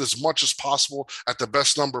want to get as much as possible at the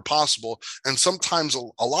best number possible. And sometimes,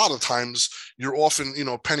 a lot of times, you're often,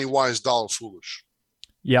 penny wise, dollar foolish.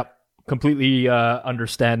 Yep. Completely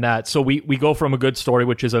understand that. So we go from a good story,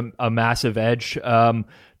 which is a massive edge,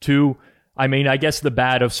 to, I mean, I guess the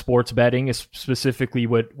bad of sports betting is specifically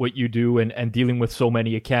what you do and dealing with so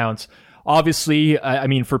many accounts. Obviously, I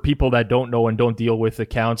mean, for people that don't know and don't deal with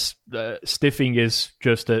accounts, stiffing is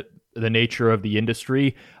just the nature of the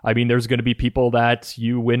industry. I mean, there's going to be people that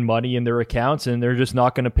you win money in their accounts and they're just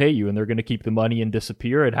not going to pay you, and they're going to keep the money and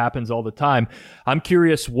disappear. It happens all the time. I'm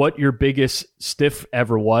curious what your biggest stiff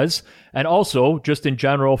ever was. And also, just in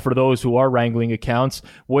general, for those who are wrangling accounts,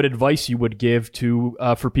 what advice you would give to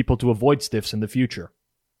for people to avoid stiffs in the future.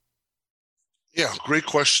 Yeah, great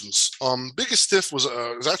questions. Biggest stiff was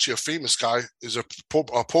actually a famous guy. Is a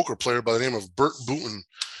poker player by the name of Bert Booten.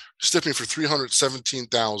 Stiffing for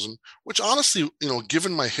 $317,000, which honestly,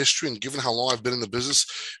 given my history and given how long I've been in the business,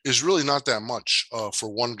 is really not that much for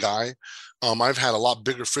one guy. I've had a lot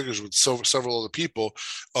bigger figures with several other people,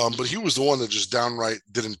 but he was the one that just downright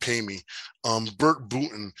didn't pay me. Bert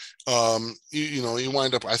Booten, he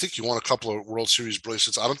wind up, I think he won a couple of World Series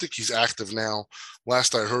bracelets. I don't think he's active now.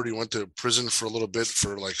 Last I heard, he went to prison for a little bit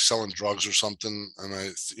for like selling drugs or something. And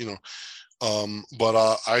I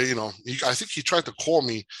think he tried to call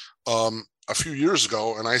me a few years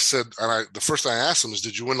ago, and I said, the first thing I asked him is,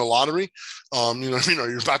 "Did you win the lottery? Are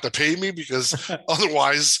you about to pay me? Because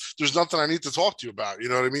otherwise, there's nothing I need to talk to you about." You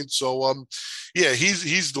know what I mean? So,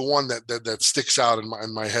 he's the one that sticks out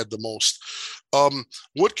in my head the most.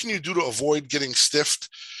 What can you do to avoid getting stiffed?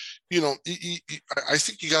 I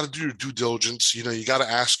think you got to do your due diligence. You got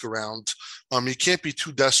to ask around. You can't be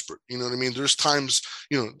too desperate. You know what I mean? There's times,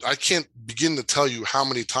 I can't begin to tell you how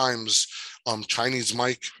many times Chinese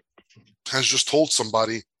Mike has just told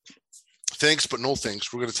somebody thanks, but no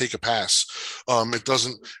thanks. We're going to take a pass. It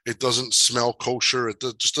doesn't smell kosher. It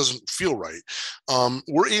just doesn't feel right.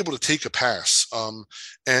 We're able to take a pass.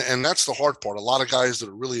 And that's the hard part. A lot of guys that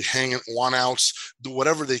are really hanging on outs, do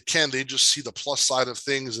whatever they can. They just see the plus side of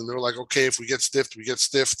things. And they're like, okay, if we get stiffed, we get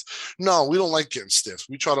stiffed. No, we don't like getting stiffed.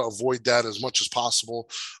 We try to avoid that as much as possible.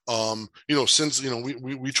 Since,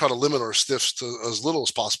 we try to limit our stiffs to as little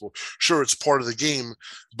as possible. Sure, it's part of the game,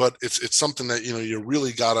 but it's something that, you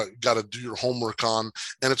really gotta do your homework on.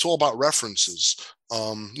 And it's all about references.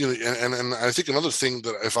 And I think another thing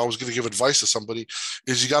that if I was going to give advice to somebody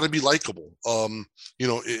is you got to be likable.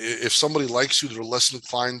 If somebody likes you, they're less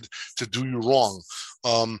inclined to do you wrong.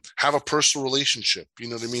 Have a personal relationship. You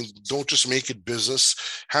know what I mean? Don't just make it business.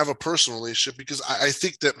 Have a personal relationship, because I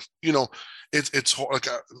think that, it's like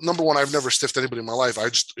number one, I've never stiffed anybody in my life. I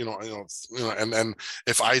just, and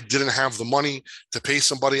if I didn't have the money to pay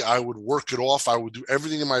somebody, I would work it off. I would do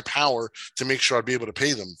everything in my power to make sure I'd be able to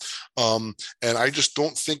pay them. And I just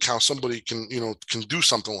don't think how somebody can do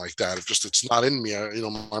something like that. It's not in me.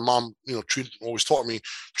 My mom, always taught me,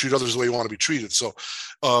 treat others the way you want to be treated. So,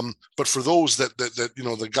 but for those that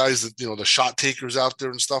the guys that, the shot takers out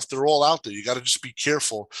there and stuff, they're all out there. You got to just be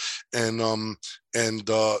careful and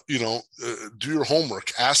do your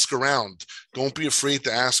homework, ask around. Don't be afraid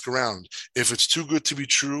to ask around. If it's too good to be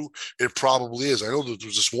true, it probably is. I know there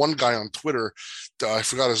was this one guy on Twitter, I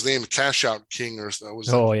forgot his name, Cash Out King,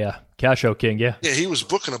 Cash Out King, yeah. Yeah, he was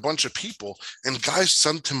booking a bunch of people, and guys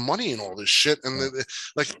sent him money and all this shit. And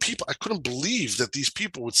people, I couldn't believe that these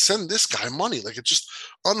people would send this guy money. Like, it's just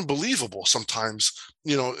unbelievable sometimes.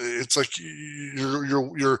 It's like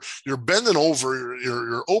you're bending over,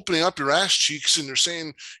 you're opening up your ass cheeks, and you're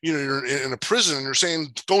saying, you're in a prison, and you're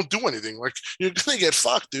saying, don't do anything. Like, you're gonna get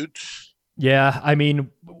fucked, dude. Yeah, I mean,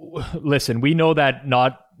 listen, we know that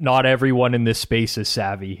not everyone in this space is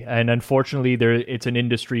savvy, and unfortunately, it's an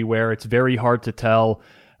industry where it's very hard to tell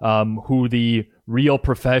who the real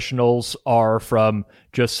professionals are from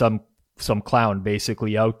just some clown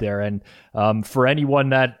basically out there. And for anyone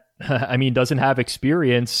that doesn't have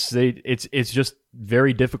experience, it's just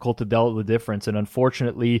very difficult to tell the difference. And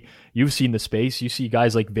unfortunately, you've seen the space. You see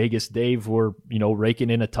guys like Vegas Dave who are, raking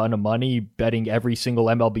in a ton of money, betting every single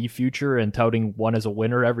MLB future and touting one as a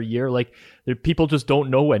winner every year. Like, people just don't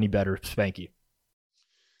know any better, Spanky.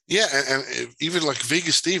 Yeah, and even like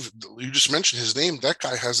Vegas Dave, you just mentioned his name. That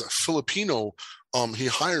guy has a Filipino. He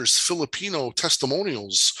hires Filipino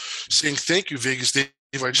testimonials saying, "Thank you, Vegas Dave.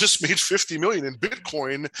 I just made 50 million in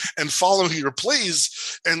Bitcoin and following your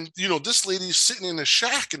plays." And, this lady's sitting in a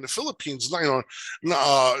shack in the Philippines. I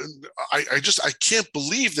can't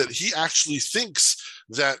believe that he actually thinks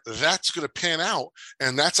that that's going to pan out.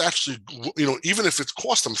 And that's actually, even if it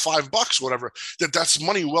cost him $5, whatever, that's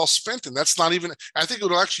money well spent. And that's not even, I think it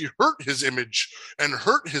would actually hurt his image and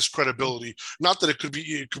hurt his credibility. Not that it could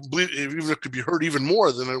be hurt even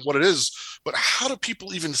more than what it is. But how do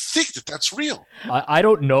people even think that that's real? I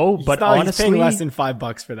don't know, but honestly, he's paying less than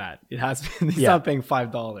 $5 for that. It has been. He's not paying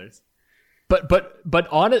 $5. But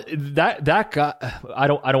on it, that guy, I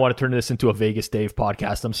don't want to turn this into a Vegas Dave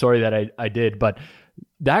podcast. I'm sorry that I did, but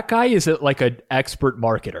that guy is like an expert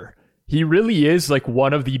marketer. He really is like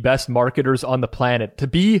one of the best marketers on the planet. To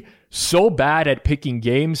be so bad at picking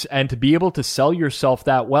games and to be able to sell yourself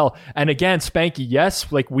that well. And again, Spanky,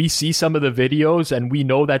 yes, like we see some of the videos and we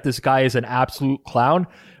know that this guy is an absolute clown,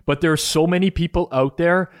 but there are so many people out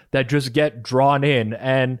there that just get drawn in.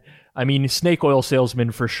 And I mean, snake oil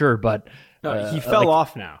salesman for sure, but he fell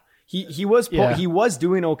off now. He was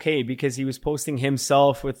doing okay because he was posting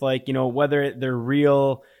himself with whether they're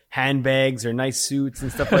real handbags or nice suits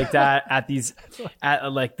and stuff like that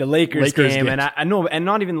at like the Lakers game. And I know, and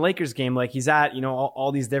not even the Lakers game, like he's at,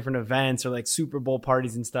 all these different events or like Super Bowl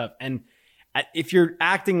parties and stuff. And if you're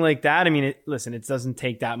acting like that, it doesn't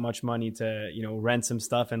take that much money to, rent some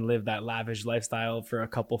stuff and live that lavish lifestyle for a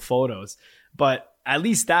couple photos. But at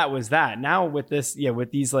least that was that. Now with this,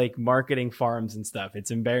 with these like marketing farms and stuff,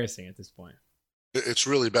 it's embarrassing at this point. It's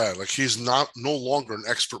really bad. Like, he's no longer an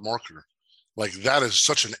expert marketer. Like, that is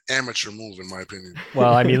such an amateur move, in my opinion.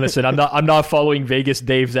 Well, listen, I'm not following Vegas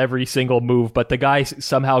Dave's every single move, but the guy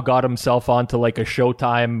somehow got himself onto like a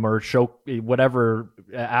Showtime or whatever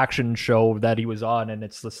action show that he was on, and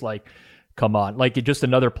it's just like, come on, like just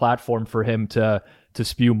another platform for him to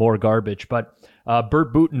spew more garbage. But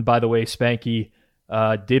Bert Booten, by the way, Spanky,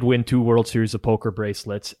 did win 2 World Series of Poker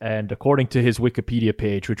bracelets, and according to his Wikipedia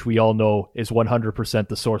page, which we all know is 100%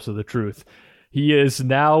 the source of the truth, he is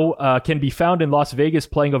now can be found in Las Vegas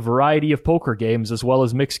playing a variety of poker games as well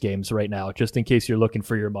as mixed games right now, just in case you're looking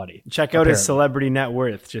for your money. Check out his celebrity net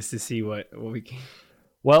worth just to see what we can.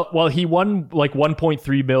 Well, he won like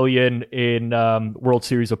 1.3 million in World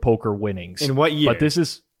Series of Poker winnings. In what year? But this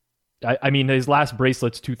is, I mean, his last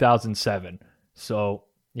bracelet's 2007. So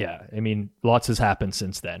yeah, I mean, lots has happened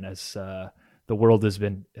since then as the world has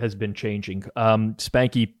been changing.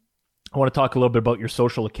 Spanky, I want to talk a little bit about your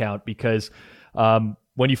social account because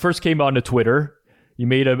when you first came onto Twitter, you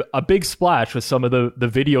made a big splash with some of the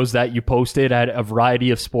videos that you posted at a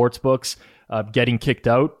variety of sports books getting kicked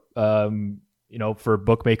out. For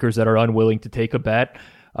bookmakers that are unwilling to take a bet.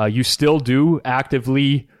 You still do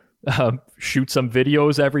actively shoot some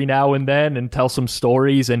videos every now and then and tell some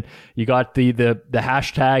stories. And you got the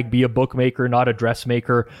hashtag be a bookmaker, not a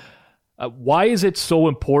dressmaker. Why is it so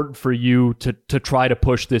important for you to try to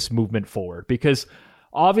push this movement forward? Because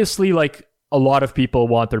obviously, like, a lot of people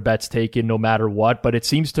want their bets taken no matter what, but it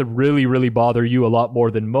seems to really, really bother you a lot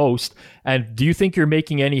more than most. And do you think you're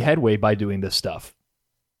making any headway by doing this stuff?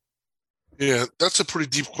 Yeah, that's a pretty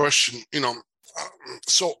deep question.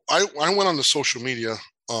 So I went on the social media,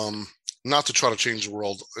 not to try to change the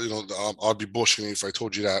world. I'd be bullshitting if I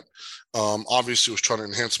told you that. Obviously, I was trying to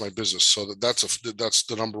enhance my business, so that's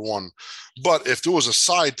the number one. But if there was a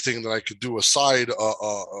side thing that I could do, a side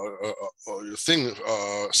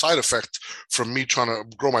side effect from me trying to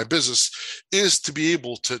grow my business, is to be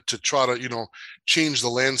able to try to change the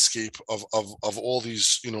landscape of all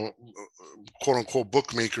these quote unquote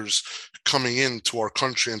bookmakers coming into our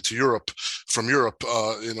country and to Europe from Europe,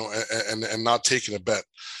 and not taking a bet.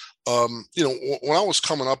 When I was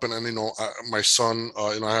coming up and my son,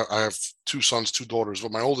 I have two sons, two daughters,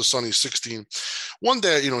 but my oldest son, he's 16. One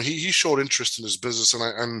day, he showed interest in his business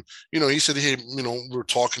and he said, hey, we were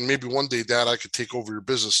talking, maybe one day, Dad, I could take over your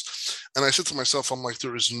business. And I said to myself, I'm like,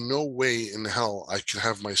 there is no way in hell I can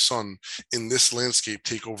have my son in this landscape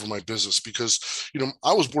take over my business because,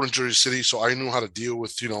 I was born in Jersey City, so I knew how to deal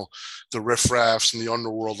with, the riffraffs and the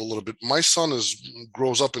underworld a little bit. My son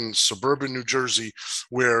grows up in suburban New Jersey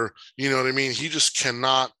where, he just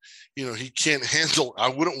cannot, he can't handle. I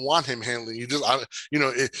wouldn't want him handling.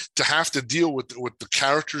 To have to deal with the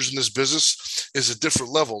characters in this business is a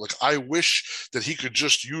different level. Like, I wish that he could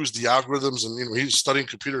just use the algorithms, and he's studying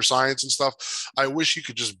computer science and stuff. I wish he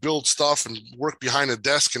could just build stuff and work behind a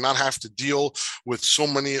desk and not have to deal with so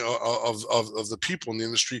many of the people in the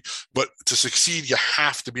industry. But to succeed, you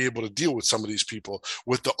have to be able to deal with some of these people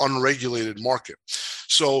with the unregulated market.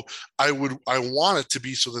 So I want it to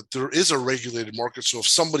be so that there is a regulated market. So if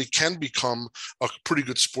somebody can become a pretty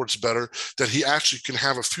good sports bettor, that he actually can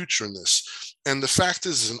have a future in this. And the fact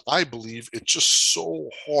is, and I believe it's just so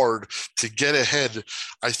hard to get ahead.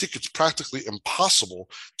 I think it's practically impossible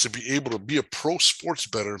to be able to be a pro sports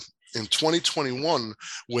bettor in 2021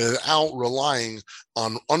 without relying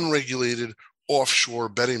on unregulated offshore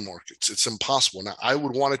betting markets. It's impossible. Now, I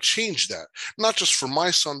would want to change that, not just for my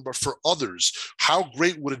son, but for others. How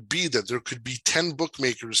great would it be that there could be 10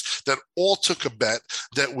 bookmakers that all took a bet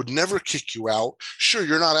that would never kick you out? Sure,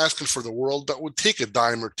 you're not asking for the world, but would take a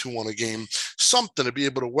dime or two on a game, something to be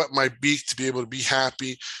able to wet my beak, to be able to be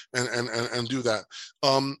happy and do that.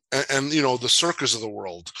 The circus of the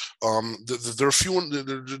world, there are few,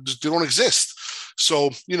 they don't exist.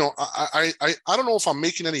 So, I don't know if I'm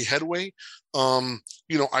making any headway.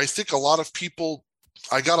 I think a lot of people,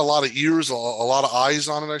 I got a lot of ears, a lot of eyes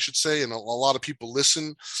on it, I should say, and a lot of people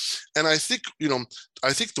listen. And I think,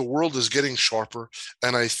 I think the world is getting sharper.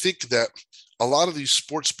 And I think that a lot of these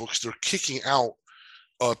sports books, they're kicking out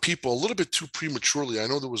people a little bit too prematurely. I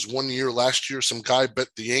know there was one year last year, some guy bet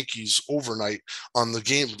the Yankees overnight on the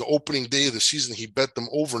game, the opening day of the season. He bet them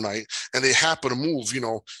overnight and they happened to move,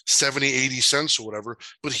 70, 80 cents or whatever,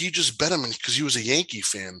 but he just bet them because he was a Yankee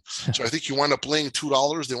fan. So I think he wound up laying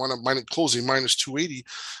 $2. They wound up closing minus 280.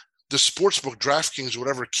 The sportsbook, DraftKings,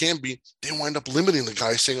 whatever it can be, they wind up limiting the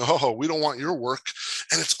guy, saying, "Oh, we don't want your work,"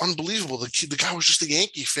 and it's unbelievable. The guy was just a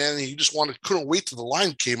Yankee fan, and he just couldn't wait till the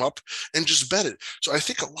line came up and just bet it. So I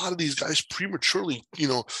think a lot of these guys prematurely,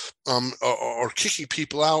 are kicking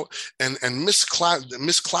people out and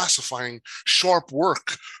misclassifying sharp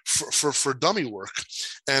work for dummy work,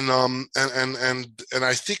 and I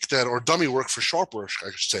think that, or dummy work for sharp work,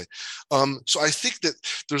 I should say. So I think that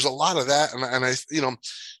there's a lot of that, and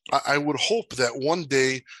I would hope that one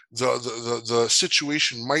day the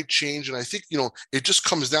situation might change. And I think, it just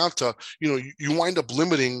comes down to, you wind up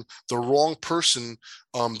limiting the wrong person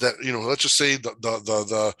that, let's just say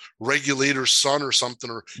the regulator's son or something,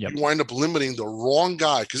 or Yep. you wind up limiting the wrong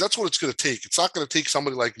guy, because that's what it's going to take. It's not going to take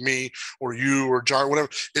somebody like me or you or John, whatever.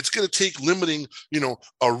 It's going to take limiting,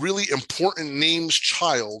 a really important name's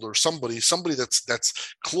child or somebody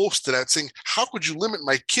that's close to that, saying, how could you limit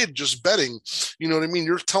my kid just betting? You know what I mean?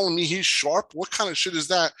 You're telling me he's sharp? What kind of shit is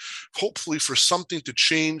that? Hopefully for something to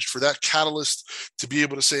change, for that catalyst to be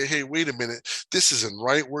able to say, hey, wait a minute, this isn't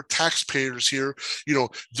right. We're taxpayers here.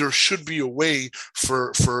 There should be a way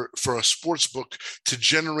for a sports book to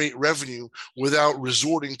generate revenue without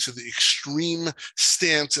resorting to the extreme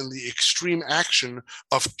stance and the extreme action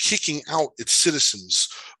of kicking out its citizens.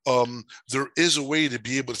 There is a way to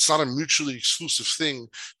be able, it's not a mutually exclusive thing,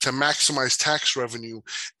 to maximize tax revenue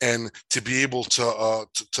and to be able to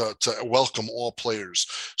welcome all players.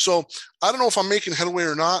 So I don't know if I'm making headway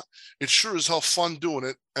or not. It's sure as hell fun doing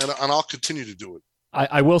it, and I'll continue to do it.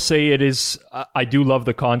 I will say it is, I do love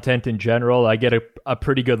the content in general. I get a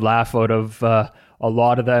pretty good laugh out of a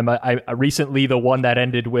lot of them. I recently, the one that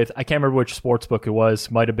ended with, I can't remember which sportsbook it was,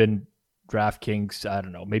 might have been DraftKings, I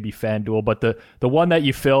don't know, maybe FanDuel, but the one that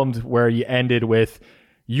you filmed where you ended with,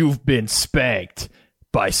 "You've been spanked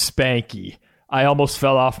by Spanky." I almost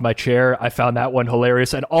fell off my chair. I found that one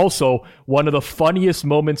hilarious. And also, one of the funniest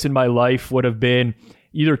moments in my life would have been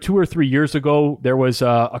either 2 or 3 years ago. There was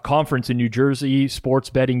a conference in New Jersey, Sports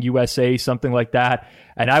Betting USA, something like that.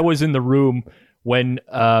 And I was in the room when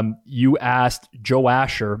you asked Joe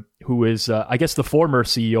Asher, who is, I guess, the former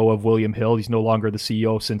CEO of William Hill. He's no longer the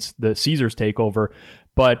CEO since the Caesars takeover.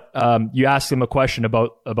 But you asked him a question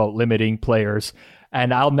about limiting players.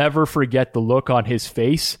 And I'll never forget the look on his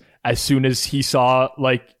face as soon as he saw,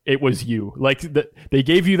 like, it was you. Like, they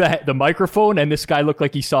gave you the microphone, and this guy looked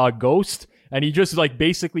like he saw a ghost. And he just, like,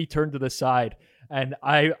 basically turned to the side. And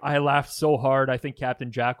I laughed so hard. I think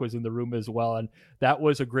Captain Jack was in the room as well. And that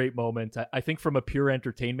was a great moment. I think from a pure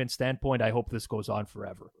entertainment standpoint, I hope this goes on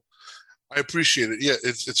forever. I appreciate it. Yeah,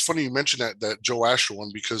 it's funny you mentioned that Joe Asher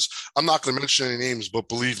one, because I'm not going to mention any names, but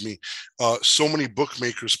believe me, so many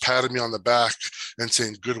bookmakers patted me on the back and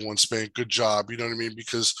saying, "Good one, Spank, good job." You know what I mean?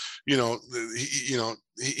 Because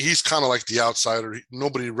he's kind of like the outsider.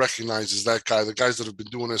 Nobody recognizes that guy. The guys that have been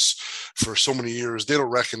doing this for so many years, they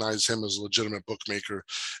don't recognize him as a legitimate bookmaker.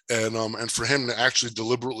 And for him to actually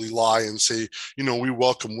deliberately lie and say, we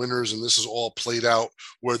welcome winners and this is all played out,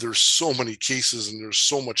 where there's so many cases and there's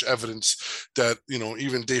so much evidence that,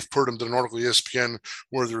 even Dave Purdom did an article at ESPN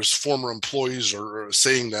where there's former employees are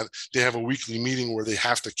saying that they have a weekly meeting where they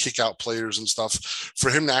have to kick out players and stuff.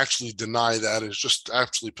 For him to actually deny that is just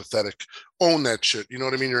absolutely pathetic. Own that shit. You know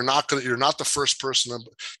what I mean? You're not the first person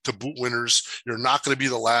to boot winners. You're not going to be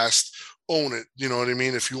the last. Own it. You know what I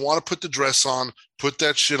mean? If you want to put the dress on, put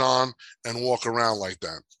that shit on and walk around like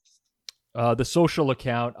that. The social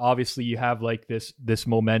account, obviously you have like this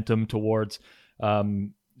momentum towards,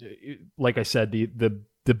 like I said,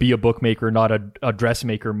 the be a bookmaker, not a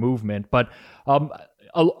dressmaker movement. But,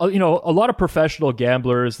 a lot of professional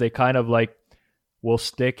gamblers, they kind of like will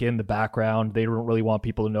stick in the background. They don't really want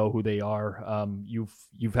people to know who they are.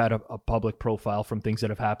 You've had a public profile from things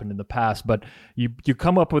that have happened in the past, but you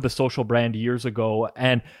come up with a social brand years ago,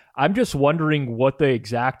 and I'm just wondering what the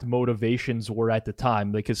exact motivations were at the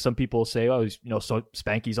time. Because some people say, "Oh, so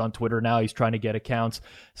Spanky's on Twitter now, he's trying to get accounts."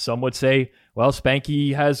 Some would say, "Well,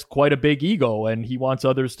 Spanky has quite a big ego and he wants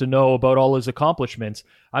others to know about all his accomplishments."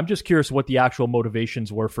 I'm just curious what the actual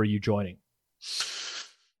motivations were for you joining.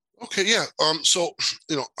 Okay, yeah. So,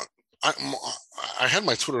 I had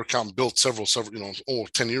my Twitter account built several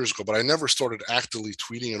 10 years ago, but I never started actively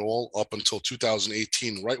tweeting at all up until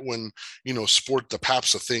 2018, right when, the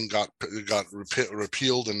PAPSA thing got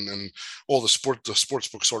repealed and all the sports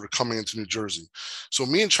books started coming into New Jersey. So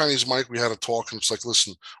me and Chinese Mike, we had a talk, and it's like,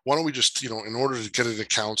 listen, why don't we just, in order to get it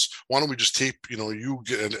accounts, why don't we just tape, you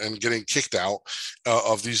getting kicked out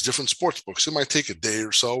of these different sports books? It might take a day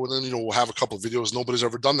or so, and then, we'll have a couple of videos. Nobody's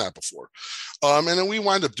ever done that before. And then we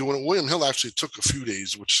wind up doing it. William Hill actually took a few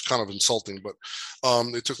days, which is kind of insulting, but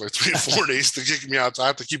it took like 3 or 4 days to kick me out. So I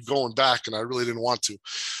have to keep going back, and I really didn't want to.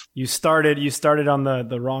 You started on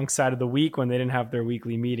the wrong side of the week when they didn't have their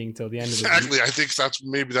weekly meeting till the end of the week. Exactly. I think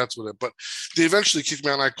that's what it. But they eventually kicked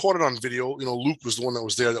me out, and I caught it on video. Luke was the one that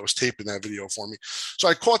was there that was taping that video for me. So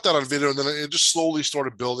I caught that on video, and then it just slowly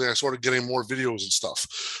started building. I started getting more videos and stuff.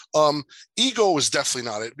 Ego is definitely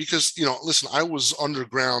not it, because listen, I was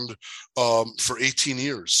underground for 18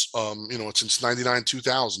 years. Since 98, 99,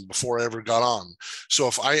 2000 before I ever got on. So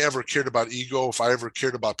if I ever cared about ego, if I ever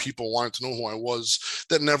cared about people wanting to know who I was,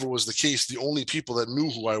 that never was the case. The only people that knew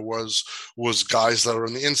who I was guys that are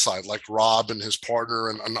on the inside, like Rob and his partner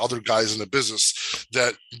and other guys in the business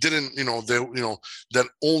that didn't, that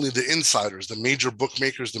only the insiders, the major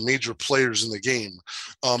bookmakers, the major players in the game.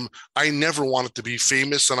 I never wanted to be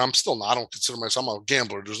famous, and I'm still not. I don't consider myself, I'm a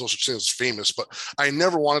gambler. There's no such thing as famous, but I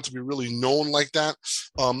never wanted to be really known like that.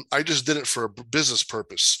 I just did it for a business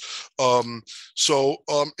purpose.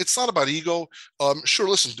 It's not about ego. Sure,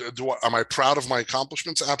 listen, am I proud of my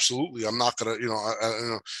accomplishments? Absolutely. I'm not going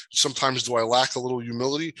to, sometimes do I lack a little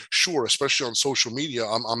humility? Sure, especially on social media.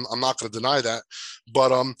 I'm not going to deny that.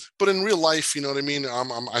 But in real life, you know what I mean?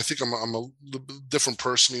 I think I'm a different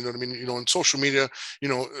person, you know what I mean? In social media,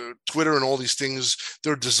 Twitter and all these things,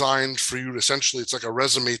 they're designed for you to essentially, it's like a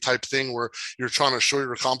resume type thing where you're trying to show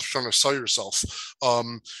your accomplishments, trying to sell yourself,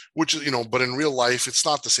 which is, but in real life, it's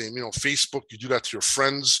not the same. Facebook, you do that to your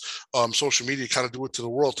friends. Social media, you kind of do it to the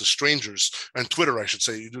world, to strangers, and Twitter, I should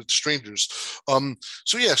say, you do it to strangers.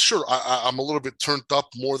 So yeah, sure, I'm a little bit turned up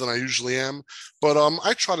more than I usually am, but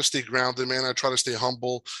I try to stay grounded, man. I try to stay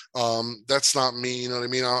humble. That's not me, you know what I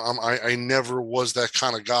mean? I never was that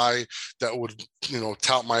kind of guy that would,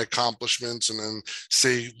 tout my accomplishments and then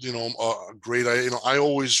say, great. I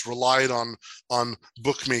always relied on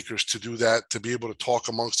bookmakers to do that, to be able to talk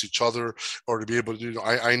amongst each other, or to be able to do,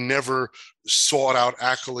 I never sought out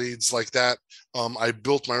accolades like that. I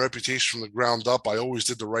built my reputation from the ground up. I always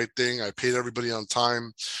did the right thing. I paid everybody on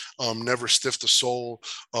time, never stiffed a soul,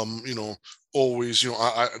 always,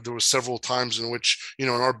 there were several times in which, in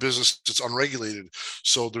our business, it's unregulated.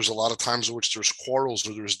 So there's a lot of times in which there's quarrels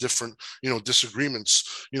or there's different,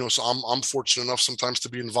 disagreements, so I'm fortunate enough sometimes to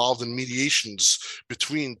be involved in mediations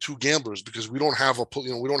between two gamblers, because we don't have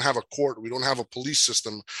we don't have a court. We don't have a police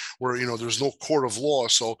system where, there's no court of law.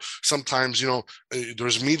 So sometimes,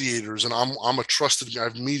 there's mediators, and I'm a trusted,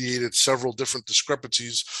 I've mediated several different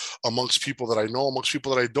discrepancies amongst people that I know, amongst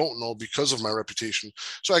people that I don't know, because of my reputation.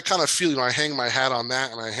 So I kind of feel, I hang my hat on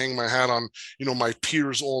that, and I hang my hat on, my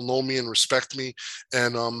peers all know me and respect me.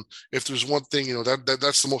 And if there's one thing,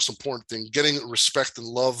 that's the most important thing. Getting respect and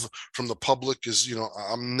love from the public is,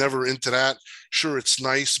 I'm never into that. Sure, it's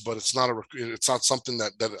nice, but it's not something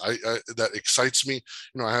that excites me.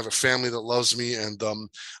 I have a family that loves me, and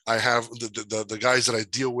I have the guys that I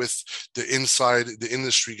deal with, the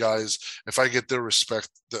industry guys. If I get their respect,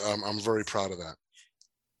 I'm very proud of that.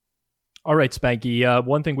 All right, Spanky.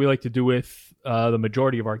 One thing we like to do with the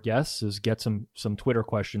majority of our guests is get some Twitter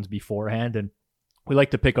questions beforehand, and we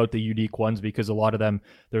like to pick out the unique ones because a lot of them,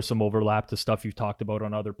 there's some overlap to stuff you've talked about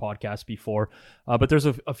on other podcasts before. But there's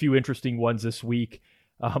a few interesting ones this week.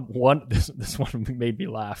 This one made me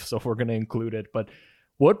laugh, so we're going to include it. But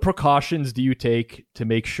what precautions do you take to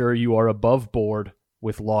make sure you are above board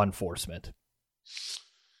with law enforcement?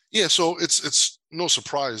 Yeah, so it's no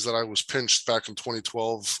surprise that I was pinched back in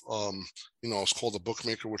 2012. I was called a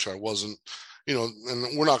bookmaker, which I wasn't,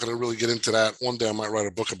 and we're not going to really get into that. One day I might write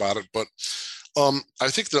a book about it, but I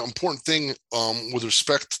think the important thing with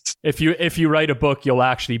respect, if you write a book, you'll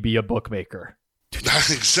actually be a bookmaker.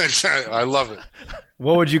 Exactly. I love it.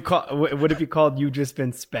 What would you call? What if you called "You Just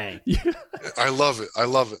Been Spanked"? I love it.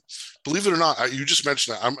 Believe it or not, you just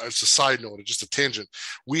mentioned that. It's a side note, it's just a tangent.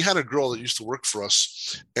 We had a girl that used to work for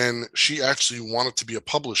us, and she actually wanted to be a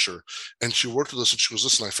publisher. And she worked with us, and she goes,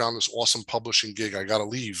 "Listen, I found this awesome publishing gig. I got to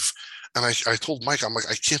leave." And I told Mike, I'm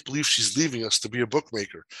like, I can't believe she's leaving us to be a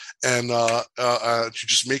bookmaker, and she's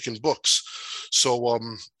just making books. So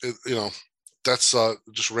that's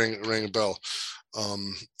just rang a bell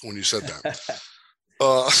when you said that.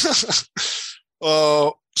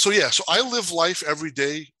 So I live life every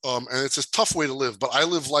day, and it's a tough way to live, but I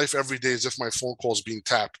live life every day as if my phone call is being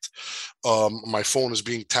tapped. My phone is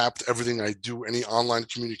being tapped. Everything I do, any online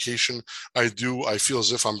communication I do, I feel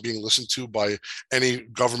as if I'm being listened to by any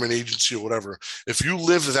government agency or whatever. If you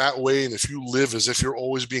live that way, and if you live as if you're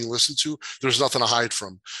always being listened to, there's nothing to hide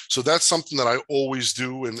from. So that's something that I always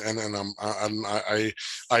do, and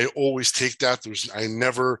I always take that. I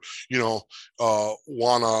never,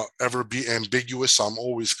 wanna ever be ambiguous. I'm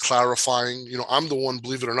always clarifying. I'm the one,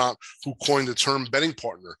 believe it or not, who coined the term betting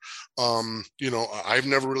partner. I've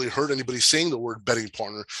never really heard anybody saying the word betting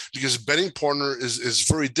partner, because betting partner is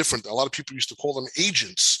very different. A lot of people used to call them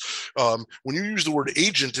agents, When you use the word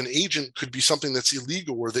agent, an agent could be something that's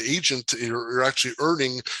illegal, where the agent, you're actually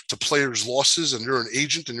earning to players' losses, and you're an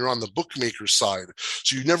agent and you're on the bookmaker's side.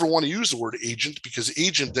 So you never want to use the word agent, because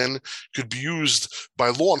agent then could be used by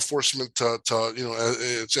law enforcement to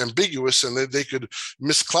it's ambiguous, and they could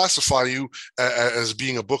misclassify you as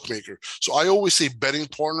being a bookmaker. So I always say betting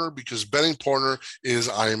partner, because betting partner is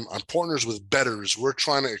I'm partners with bettors. We're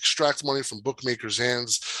trying to extract money from bookmakers'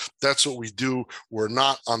 hands. That's what we do. We're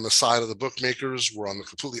not on the side of the bookmakers. We're on the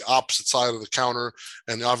completely opposite side of the counter.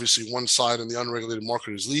 And obviously one side in the unregulated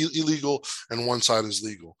market is illegal and one side is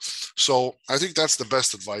legal. So I think that's the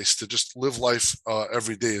best advice, to just live life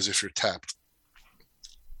every day as if you're tapped.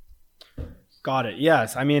 Got it.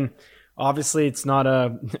 Yes. I mean, obviously it's not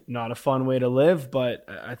a fun way to live, but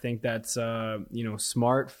I think that's,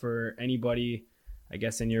 smart for anybody, I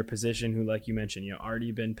guess, in your position who, like you mentioned,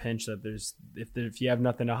 already been pinched, that if you have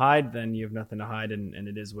nothing to hide, then you have nothing to hide, and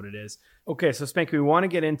it is what it is. Okay. So Spanky, we want to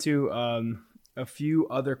get into a few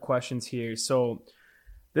other questions here. So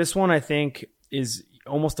this one, I think, is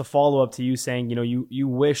almost a follow-up to you saying, you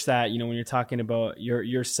wish that, when you're talking about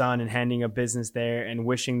your son and handing a business there, and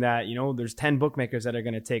wishing that, there's 10 bookmakers that are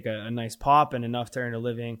going to take a nice pop and enough to earn a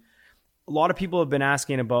living. A lot of people have been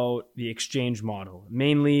asking about the exchange model.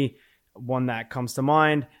 Mainly one that comes to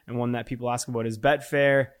mind, and one that people ask about, is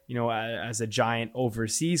Betfair, as a giant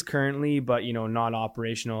overseas currently, but, not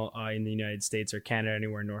operational in the United States or Canada,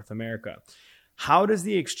 anywhere in North America. How does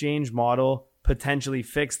the exchange model potentially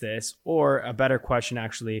fix this? Or a better question,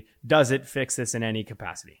 actually, does it fix this in any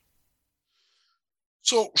capacity?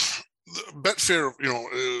 So Betfair,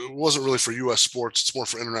 it wasn't really for U.S. sports. It's more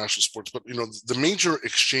for international sports. But, the major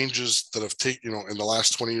exchanges that have taken, in the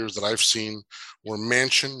last 20 years that I've seen, were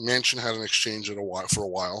Mansion. Mansion had an exchange for a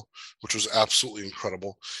while, which was absolutely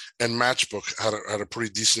incredible. And Matchbook had a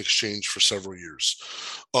pretty decent exchange for several years.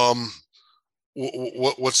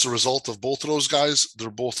 What's the result of both of those guys? They're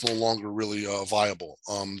both no longer really viable.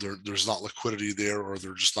 There's not liquidity there, or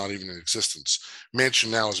they're just not even in existence.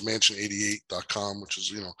 Mansion now is mansion88.com, which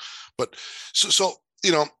is, but so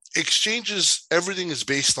exchanges, everything is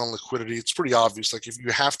based on liquidity. It's pretty obvious. Like, if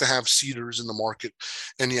you have to have seeders in the market,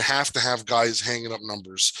 and you have to have guys hanging up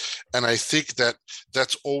numbers. And I think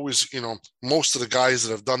that's always, most of the guys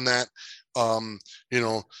that have done that,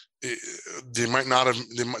 they might not have,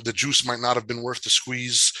 the juice might not have been worth the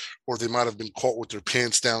squeeze, or they might have been caught with their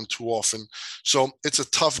pants down too often. So it's a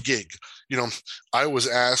tough gig. I was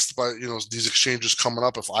asked by, these exchanges coming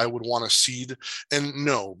up if I would want to seed, and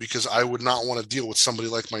no, because I would not want to deal with somebody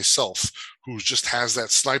like myself who just has that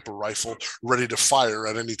sniper rifle ready to fire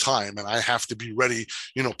at any time. And I have to be ready,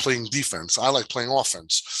 playing defense. I like playing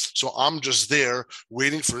offense. So I'm just there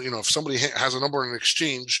waiting for, if somebody has a number in an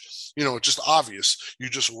exchange, it's just obvious. You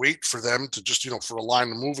just wait for them to just, for a line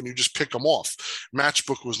to move, and you just pick them off.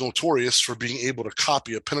 Matchbook was notorious for being able to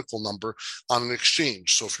copy a pinnacle number on an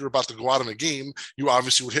exchange. So if you're about to go out in a game, you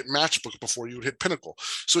obviously would hit Matchbook before you would hit Pinnacle.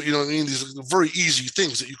 So, these are very easy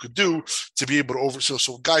things that you could do to be able to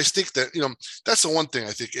so guys think that, that's the one thing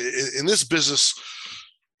I think in this business,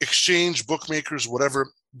 exchange, bookmakers, whatever,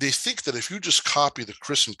 they think that if you just copy the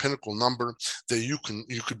Chris and Pinnacle number, that you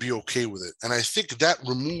could be okay with it. And I think that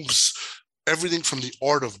removes everything from the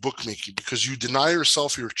art of bookmaking, because you deny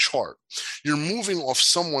yourself your chart. You're moving off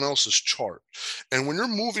someone else's chart. And when you're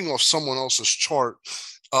moving off someone else's chart,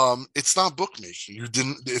 it's not bookmaking.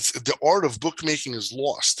 It's the art of bookmaking is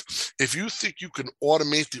lost. If you think you can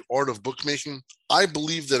automate the art of bookmaking, I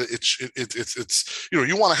believe that it's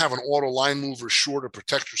you want to have an auto line mover, sure, to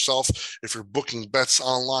protect yourself if you're booking bets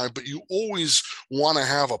online, but you always want to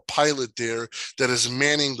have a pilot there that is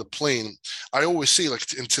manning the plane. I always say,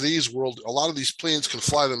 like, in today's world, a lot of these planes can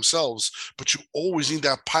fly themselves, but you always need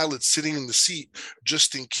that pilot sitting in the seat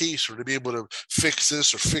just in case, or to be able to fix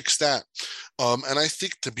this or fix that. And I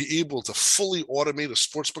think to be able to fully automate a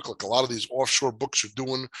sports book, like a lot of these offshore books are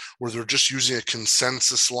doing, where they're just using a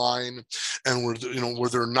consensus line, and where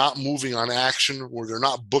they're not moving on action, where they're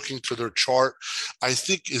not booking to their chart, I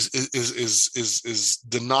think is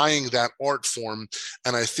denying that art form.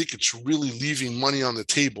 And I think it's really leaving money on the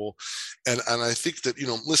table. And I think that,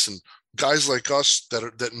 listen, guys like us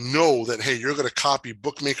that know that, hey, you're going to copy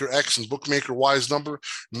bookmaker X and bookmaker Y's number,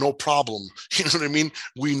 no problem. You know what I mean?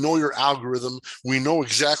 We know your algorithm. We know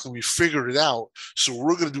exactly, we figured it out. So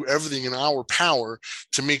we're going to do everything in our power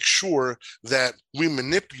to make sure that we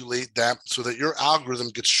manipulate that so that your algorithm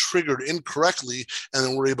gets triggered incorrectly, and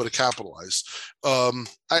then we're able to capitalize. Again,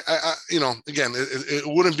 it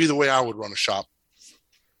wouldn't be the way I would run a shop.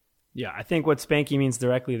 Yeah, I think what Spanky means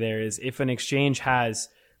directly there is, if an exchange has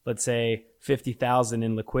let's say 50,000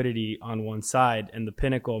 in liquidity on one side, and the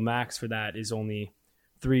Pinnacle max for that is only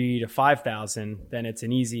 3 to 5,000, then it's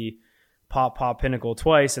an easy pop Pinnacle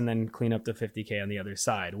twice and then clean up to 50K on the other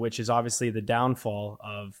side, which is obviously the downfall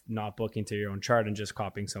of not booking to your own chart and just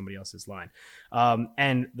copying somebody else's line.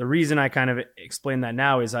 And the reason I kind of explain that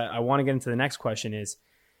now is I want to get into the next question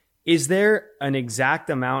is there an exact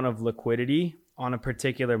amount of liquidity on a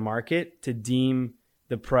particular market to deem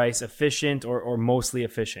the price efficient or mostly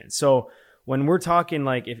efficient? So when we're talking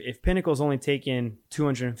like if Pinnacle's only taking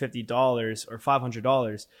 $250 or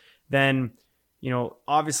 $500, then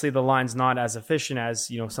obviously the line's not as efficient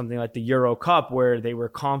as, something like the Euro Cup, where they were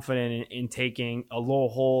confident in taking a low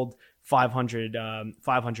hold 500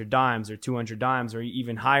 dimes or 200 dimes or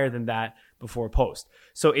even higher than that before post.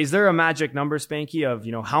 So is there a magic number, Spanky, of,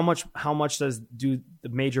 how much do the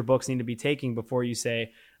major books need to be taking before you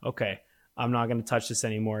say, okay, I'm not going to touch this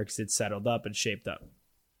anymore because it's settled up and shaped up?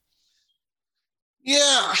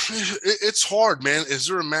 Yeah, it's hard, man. Is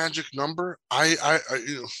there a magic number?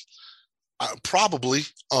 Probably,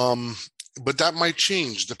 but that might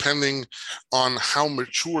change depending on how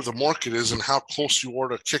mature the market is and how close you are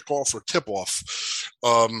to kickoff or tip off.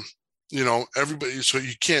 Everybody, so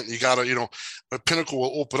you gotta, Pinnacle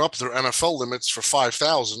will open up their NFL limits for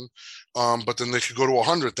 5,000. But then they could go to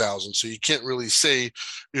 100,000. So you can't really say,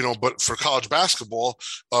 but for college basketball,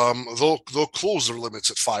 they'll close their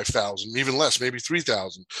limits at 5,000, even less, maybe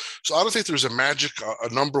 3,000. So I don't think there's a magic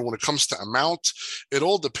a number when it comes to amount. It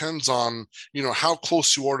all depends on, how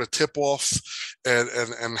close you are to tip off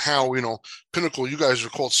and how, Pinnacle, you guys are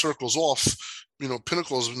called circles off.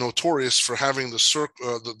 Pinnacle is notorious for having the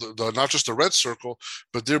circle, the not just the red circle,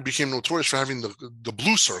 but they became notorious for having the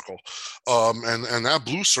blue circle. And that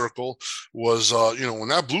blue circle was, when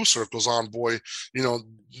that blue circle's on, boy,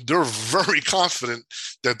 they're very confident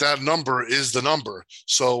that number is the number.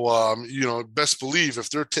 So, best believe if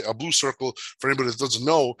they're a blue circle, for anybody that doesn't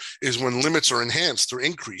know, is when limits are enhanced, they're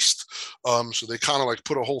increased. So they kind of like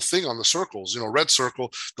put a whole thing on the circles. Red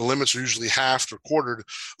circle, the limits are usually halved or quartered.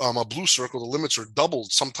 A blue circle, the limits are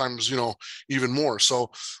doubled, sometimes, even more.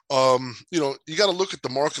 So, you got to look at the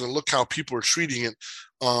market and look how people are treating it.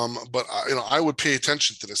 But I would pay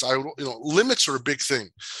attention to this. Limits are a big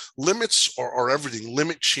thing. Limits are everything.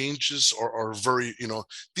 Limit changes are very,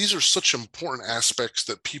 these are such important aspects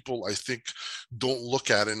that people, I think, don't look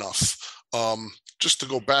at enough. Just to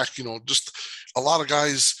go back, just a lot of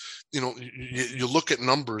guys, you look at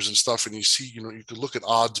numbers and stuff and you see, you could look at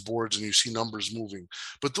odds boards and you see numbers moving,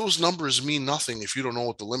 but those numbers mean nothing if you don't know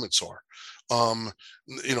what the limits are.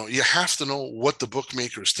 You have to know what the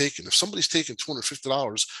bookmaker is taking. If somebody's taking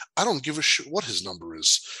 $250, I don't give a shit what his number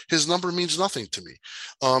is. His number means nothing to me.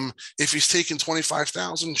 If he's taking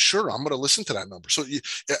 25,000, sure, I'm going to listen to that number. So,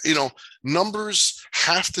 numbers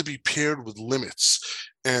have to be paired with limits.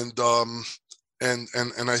 And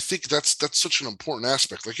I think that's such an important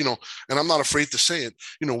aspect. Like, and I'm not afraid to say it,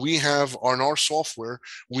 we have on our software,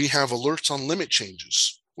 we have alerts on limit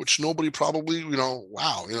changes, which nobody probably,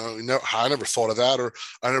 wow, I never thought of that, or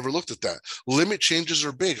I never looked at that. Limit changes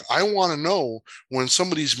are big. I want to know when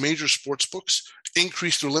some of these major sports books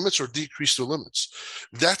increase their limits or decrease their limits.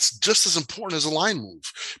 That's just as important as a line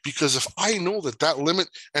move, because if I know that limit,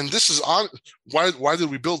 and this is on, why did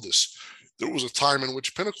we build this? There was a time in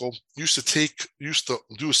which Pinnacle used to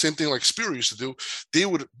do the same thing like Spiro used to do. They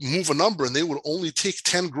would move a number and they would only take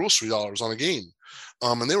 10 grocery dollars on a game.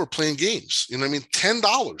 And they were playing games,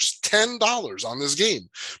 $10 on this game,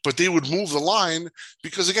 but they would move the line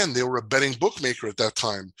because, again, they were a betting bookmaker at that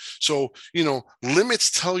time. So, limits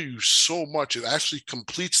tell you so much. It actually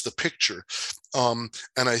completes the picture. And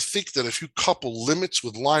I think that if you couple limits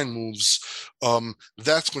with line moves,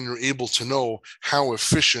 that's when you're able to know how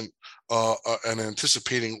efficient and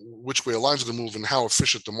anticipating which way a line's going to move and how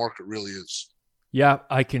efficient the market really is. Yeah,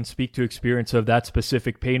 I can speak to experience of that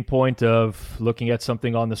specific pain point of looking at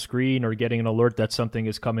something on the screen or getting an alert that something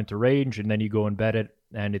is coming to range, and then you go and bet it,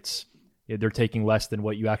 and they're taking less than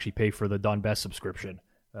what you actually pay for the Don Best subscription,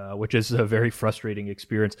 which is a very frustrating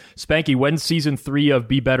experience. Spanky, when's season 3 of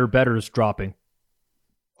Be Better Bettors dropping?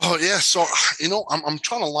 Oh yeah, so I'm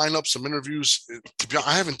trying to line up some interviews.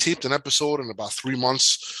 I haven't taped an episode in about 3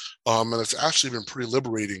 months, and it's actually been pretty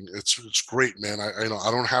liberating. It's great, man. I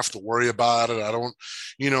don't have to worry about it. I don't,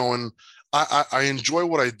 and I enjoy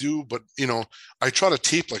what I do, but I try to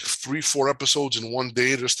tape like 3-4 episodes in one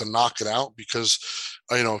day just to knock it out, because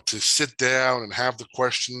to sit down and have the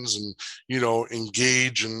questions and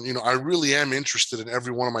engage, and I really am interested in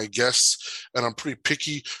every one of my guests, and I'm pretty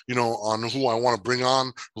picky on who I want to bring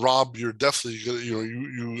on. Rob, you're definitely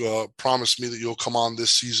you promised me that you'll come on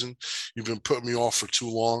this season. You've been putting me off for too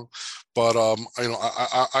long, but I'm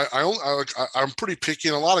pretty picky,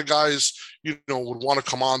 and a lot of guys would want to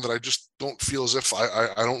come on that I just don't feel as if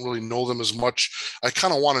I don't really know them as much. I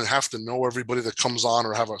kind of want to have to know everybody that comes on,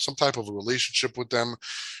 or have some type of a relationship with them,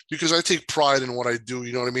 because I take pride in what I do.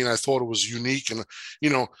 You know what I mean? I thought it was unique, and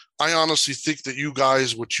I honestly think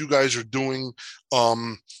that what you guys are doing,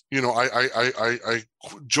 I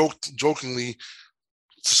jokingly,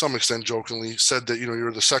 to some extent jokingly, said that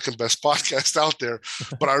you're the second best podcast out there,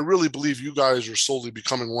 but I really believe you guys are slowly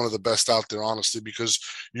becoming one of the best out there, honestly, because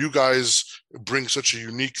you guys bring such a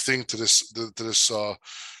unique thing to this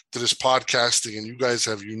podcasting, and you guys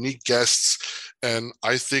have unique guests, and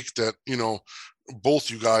I think that both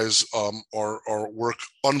you guys are work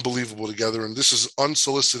unbelievable together, and this is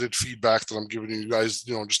unsolicited feedback that I'm giving you guys.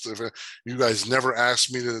 Just if you guys never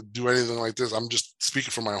asked me to do anything like this, I'm just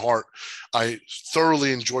speaking from my heart. I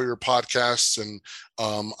thoroughly enjoy your podcasts, and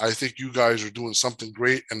I think you guys are doing something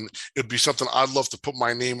great, and it'd be something I'd love to put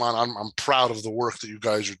my name on. I'm proud of the work that you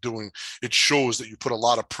guys are doing. It shows that you put a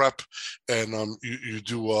lot of prep, and you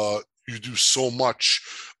do so much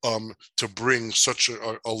to bring such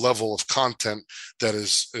a level of content that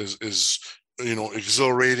is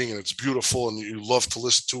exhilarating, and it's beautiful, and you love to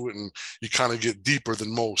listen to it, and you kind of get deeper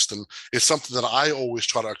than most. And it's something that I always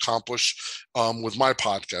try to accomplish with my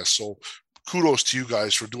podcast. So kudos to you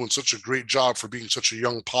guys for doing such a great job, for being such a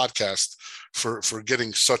young podcast, for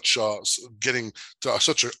getting to such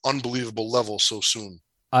an unbelievable level so soon.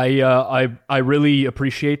 I really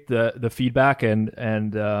appreciate the feedback, and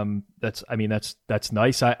that's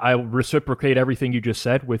nice. I reciprocate everything you just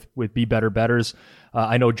said with Be Better Betters.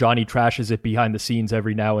 I know Johnny trashes it behind the scenes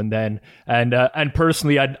every now and then, and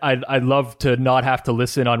personally, I'd love to not have to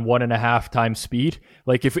listen on 1.5 times speed.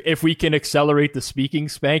 Like if we can accelerate the speaking,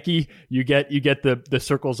 Spanky, you get the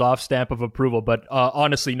circles off stamp of approval. But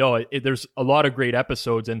honestly, no, there's a lot of great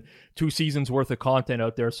episodes and 2 seasons worth of content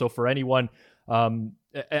out there. So for anyone.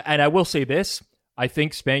 And I will say this, I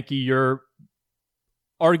think, Spanky, you're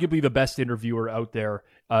arguably the best interviewer out there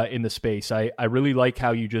in the space. I really like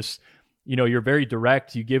how you just, you're very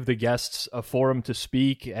direct. You give the guests a forum to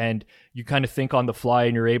speak, and you kind of think on the fly,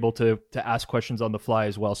 and you're able to ask questions on the fly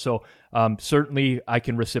as well. So certainly I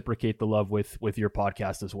can reciprocate the love with your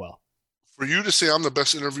podcast as well. For you to say I'm the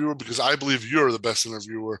best interviewer, because I believe you're the best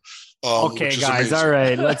interviewer. Okay, guys, amazing. All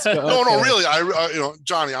right, let's go. No, really, I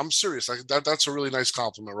Johnny, I'm serious. That's a really nice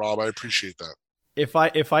compliment, Rob. I appreciate that. If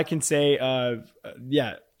I can say,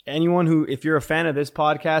 anyone who, if you're a fan of this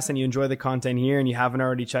podcast and you enjoy the content here and you haven't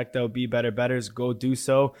already checked out Be Better Betters, go do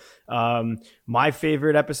so. My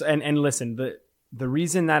favorite episode, and listen, the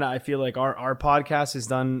reason that I feel like our podcast has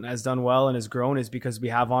done well and has grown is because we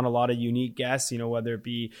have on a lot of unique guests, whether it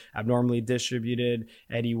be Abnormally Distributed,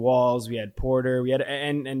 Eddie Walls, we had Porter, we had,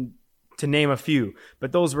 and to name a few,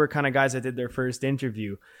 but those were kind of guys that did their first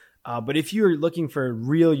interview. But if you're looking for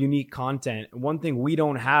real unique content, one thing we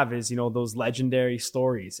don't have is, those legendary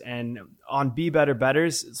stories. And on Be Better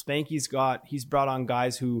Betters, Spanky's brought on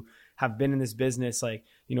guys who have been in this business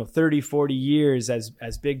 30, 40 years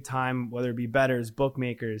as big time, whether it be bettors,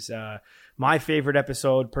 bookmakers. My favorite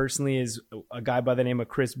episode personally is a guy by the name of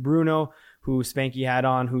Chris Bruno, who Spanky had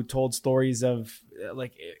on, who told stories of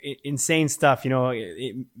insane stuff,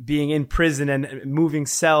 being in prison and moving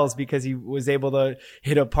cells because he was able to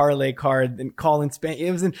hit a parlay card and call in Spanky.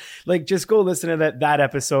 It was just go listen to that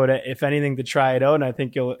episode, if anything, to try it out. And I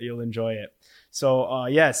think you'll enjoy it. So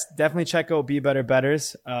yes, definitely check out Be Better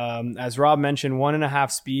Betters. As Rob mentioned,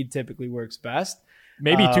 1.5 speed typically works best.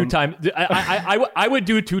 Maybe 2 times. I would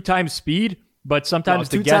do 2 times speed, but sometimes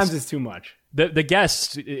the 2 times is too much. The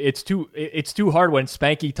guests, it's too hard when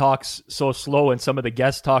Spanky talks so slow and some of the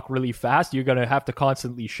guests talk really fast. You're gonna have to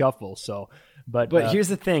constantly shuffle. So, but here's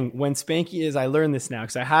the thing: when Spanky is, I learned this now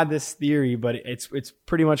because I had this theory, but it's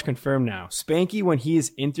pretty much confirmed now. Spanky, when he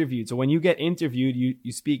is interviewed, so when you get interviewed,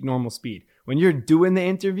 you speak normal speed. When you're doing the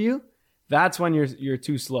interview, that's when you're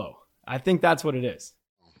too slow. I think that's what it is.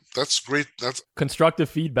 That's great. That's constructive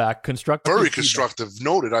feedback. Very constructive.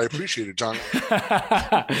 Noted. I appreciate it, John.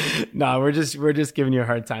 No, we're just giving you a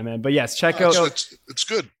hard time, man. But yes, check out. It's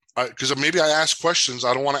good. because maybe I ask questions.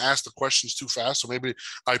 I don't want to ask the questions too fast, so maybe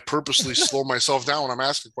I purposely slow myself down when I'm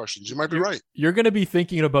asking questions. You might be right. You're going to be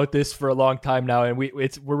thinking about this for a long time now, and we're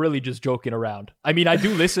really just joking around. I mean, I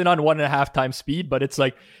do listen on 1.5 times speed, but it's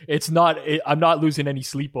like I'm not losing any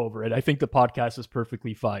sleep over it. I think the podcast is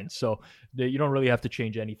perfectly fine, so you don't really have to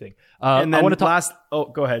change anything. And then I want to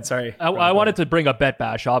go ahead. Sorry, I wanted to bring up Bet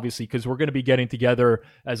Bash, obviously, because we're going to be getting together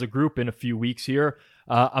as a group in a few weeks here.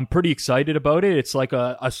 I'm pretty excited about it. It's like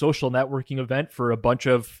a social networking event for a bunch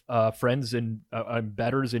of friends and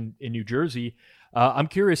bettors in New Jersey. I'm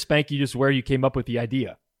curious, Spanky, just where you came up with the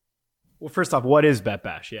idea. Well, first off, what is Bet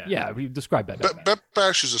Bash? Yeah, we describe Bet Bash. Bet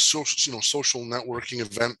Bash is a social networking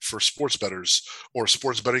event for sports bettors or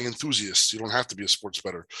sports betting enthusiasts. You don't have to be a sports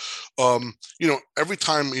bettor. Every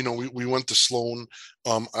time we went to Sloan,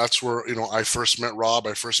 that's where I first met Rob.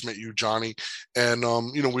 I first met you, Johnny, and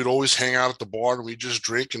we'd always hang out at the bar and we just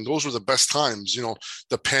drink, and those were the best times.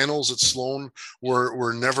 The panels at Sloan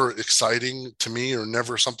were never exciting to me, or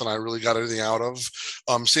never something I really got anything out of.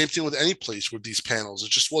 Same thing with any place with these panels.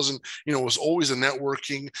 It just wasn't. It was always a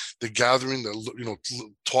networking, the gathering,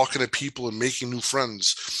 talking to people and making new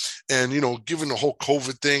friends. And, given the whole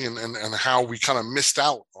COVID thing and how we kind of missed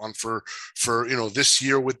out on for this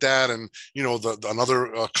year with that, and,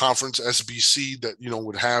 another conference, SBC, that,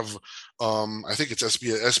 would have, I think it's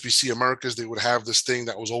SBC Americas, they would have this thing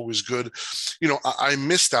that was always good. I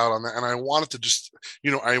missed out on that, and I wanted to just,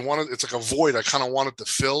 it's like a void I kind of wanted to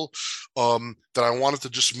fill, that I wanted to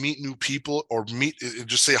just meet new people, or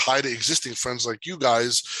just say hi to existing friends like you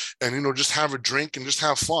guys, and, just have a drink and just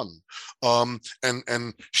have fun,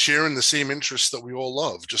 and sharing the same interests that we all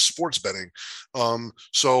love, just sports betting.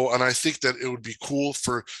 And I think that it would be cool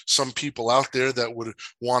for some people out there that would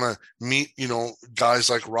want to meet, guys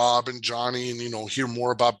like Rob and Johnny, and, hear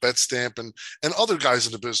more about BetStamp and other guys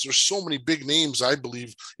in the business. There's so many big names, I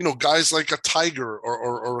believe, guys like a Tiger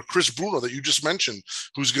or a Chris Bruno that you just mentioned,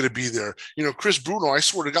 who's going to be there. Chris Bruno, I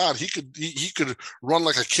swear to God, he could run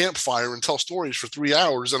like a campfire and tell stories for 3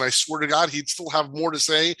 hours. And I swear to God, he'd still have more to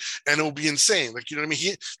say, and it'll be insane. Like, what I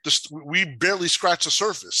mean? We barely scratch the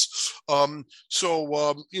surface.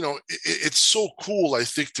 It's so cool, I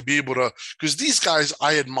think, to be able to, because these guys,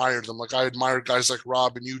 I admire them. Like, I admire guys like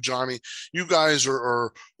Rob and you, Johnny. You guys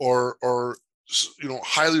are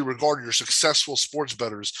highly regarded. You're successful sports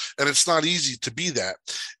bettors, and it's not easy to be that.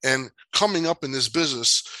 And coming up in this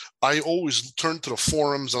business, I always turned to the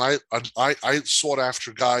forums, and I sought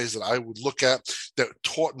after guys that I would look at that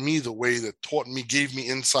taught me the way, gave me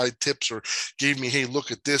inside tips, or gave me, hey,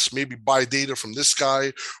 look at this, maybe buy data from this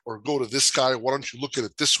guy, or go to this guy. Why don't you look at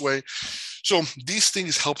it this way? So these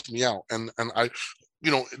things helped me out, and I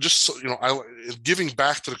giving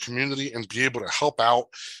back to the community and be able to help out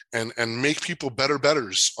and make people better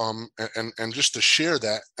bettors, and just to share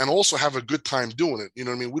that, and also have a good time doing it. You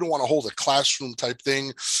know what I mean? We don't want to hold a classroom type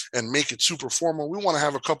thing and make it super formal. We want to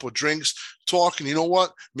have a couple of drinks, talk, and you know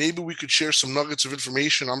what? Maybe we could share some nuggets of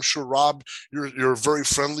information. I'm sure, Rob, you're very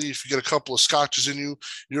friendly. If you get a couple of scotches in you,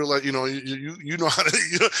 you're like, you know how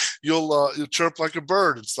to, you'll chirp like a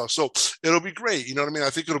bird and stuff. So it'll be great. You know what I mean? I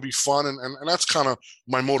think it'll be fun, and that's kind of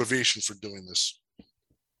my motivation for doing this.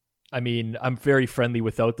 I mean, I'm very friendly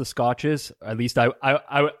without the scotches. At least I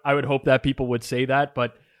would hope that people would say that.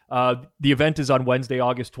 But the event is on Wednesday,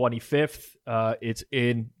 August 25th. It's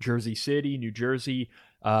in Jersey City, New Jersey.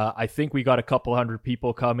 I think we got a couple hundred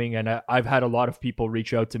people coming, and I've had a lot of people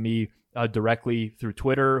reach out to me directly through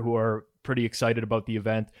Twitter who are pretty excited about the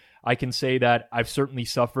event. I can say that I've certainly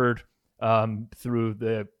suffered through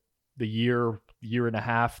the year and a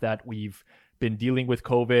half that we've been dealing with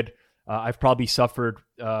COVID. I've probably suffered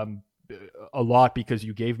a lot because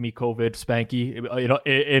you gave me COVID, Spanky.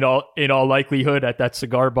 In all likelihood, at that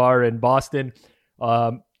cigar bar in Boston.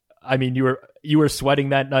 I mean, you were sweating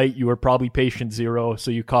that night. You were probably patient zero,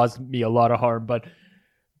 so you caused me a lot of harm. But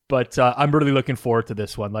I'm really looking forward to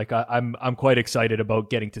this one. Like I'm quite excited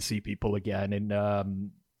about getting to see people again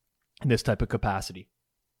in this type of capacity.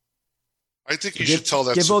 I think you should tell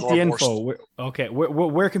that. Give out the info. Okay,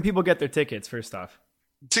 where can people get their tickets? First off,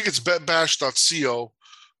 tickets betbash.co,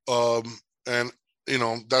 and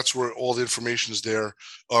that's where all the information is there.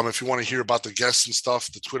 If you want to hear about the guests and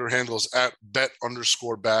stuff, the Twitter handle is at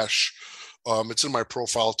bet_bash. It's in my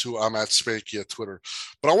profile too. I'm at Spanky at Twitter.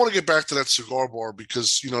 But I want to get back to that cigar bar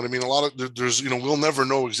because, you know what I mean? A lot of there's, we'll never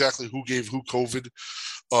know exactly who gave who COVID.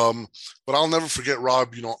 But I'll never forget,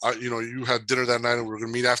 Rob, you had dinner that night and we were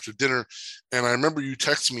going to meet after dinner. And I remember you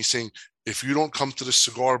texting me saying, if you don't come to the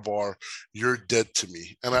cigar bar, you're dead to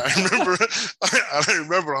me. And I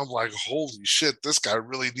remember, I'm like, holy shit, this guy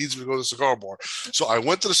really needs me to go to the cigar bar. So I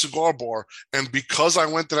went to the cigar bar, and because I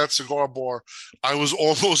went to that cigar bar, I was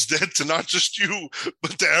almost dead to not just you,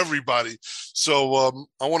 but to everybody. So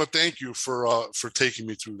I want to thank you for taking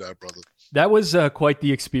me through that, brother. That was quite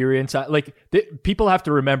the experience. People have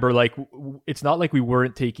to remember, it's not like we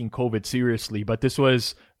weren't taking COVID seriously, but this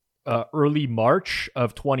was early March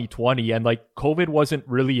of 2020, and COVID wasn't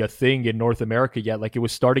really a thing in North America yet. It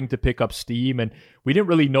was starting to pick up steam, and we didn't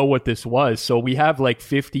really know what this was. So we have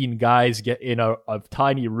 15 guys get in a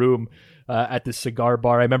tiny room at the cigar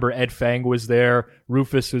bar. I remember Ed Fang was there,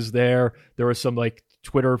 Rufus was there. There were some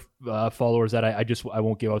Twitter followers that I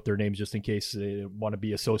won't give out their names just in case they want to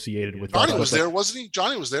be associated with. Johnny was there, wasn't he?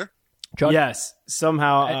 Johnny was there. Yes.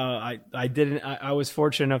 Somehow I didn't. I was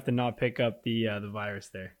fortunate enough to not pick up the virus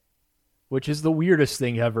there, which is the weirdest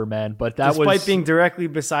thing ever, man. But despite being directly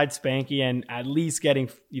beside Spanky and at least getting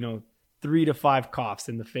 3 to 5 coughs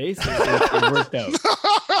in the face, it worked out.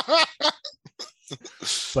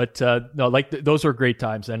 But those are great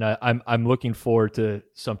times, and I'm looking forward to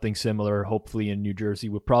something similar. Hopefully in New Jersey,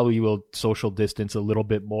 we probably will social distance a little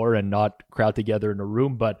bit more and not crowd together in a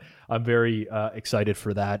room. But I'm very excited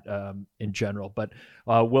for that in general. But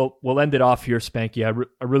we'll end it off here, Spanky.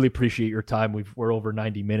 I really appreciate your time. We're over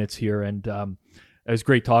 90 minutes here, and it was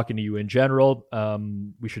great talking to you in general.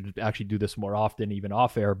 We should actually do this more often, even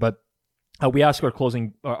off air. But we ask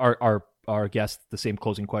our guests the same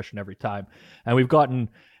closing question every time, and we've gotten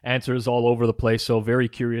answers all over the place, so very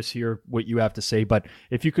curious here what you have to say. But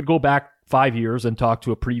if you could go back 5 years and talk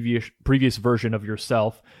to a previous version of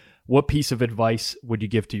yourself, what piece of advice would you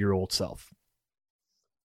give to your old self?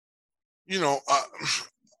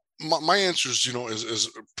 My answer is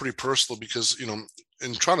pretty personal, because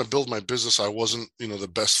in trying to build my business, I wasn't the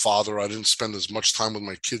best father. I didn't spend as much time with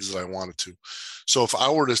my kids as I wanted to. So if I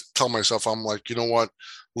were to tell myself, I'm like, you know what,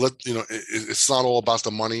 it's not all about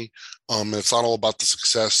the money. It's not all about the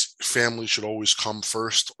success. Family should always come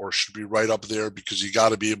first, or should be right up there, because you got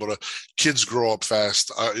to be able to. Kids grow up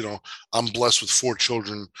fast. I'm blessed with 4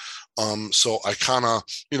 children. So I kind of,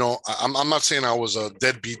 I'm not saying I was a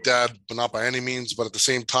deadbeat dad, but not by any means. But at the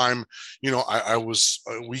same time, I was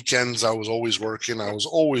weekends. I was always working. I was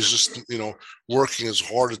always just, working as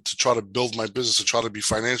hard to try to build my business, to try to be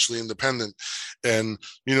financially independent. And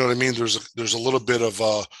you know what I mean? There's a little bit of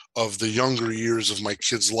the younger years of my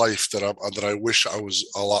kid's life that I wish I was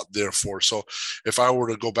a lot there for. So if I were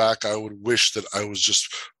to go back, I would wish that I was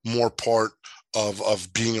just more part of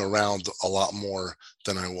being around a lot more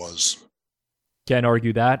than I was. Can't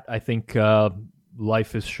argue that. I think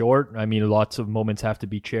life is short. I mean, lots of moments have to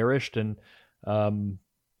be cherished, and I'm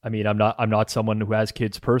not someone who has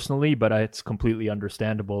kids personally, but it's completely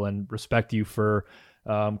understandable, and respect you for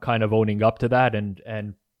kind of owning up to that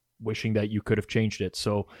and wishing that you could have changed it.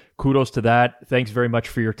 So kudos to that. Thanks very much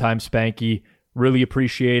for your time, Spanky. Really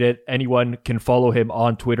appreciate it. Anyone can follow him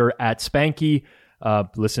on Twitter at Spanky.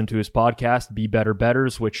 Listen to his podcast, Be Better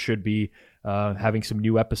Betters, which should be having some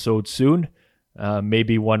new episodes soon.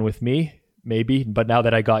 Maybe one with me, maybe. But now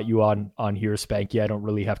that I got you on here, Spanky, I don't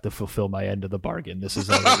really have to fulfill my end of the bargain. This is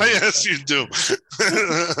yes, you do.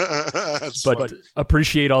 But funny.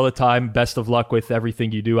 Appreciate all the time. Best of luck with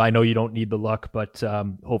everything you do. I know you don't need the luck, but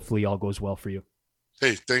hopefully all goes well for you.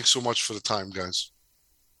 Hey, thanks so much for the time, guys.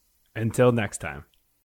 Until next time.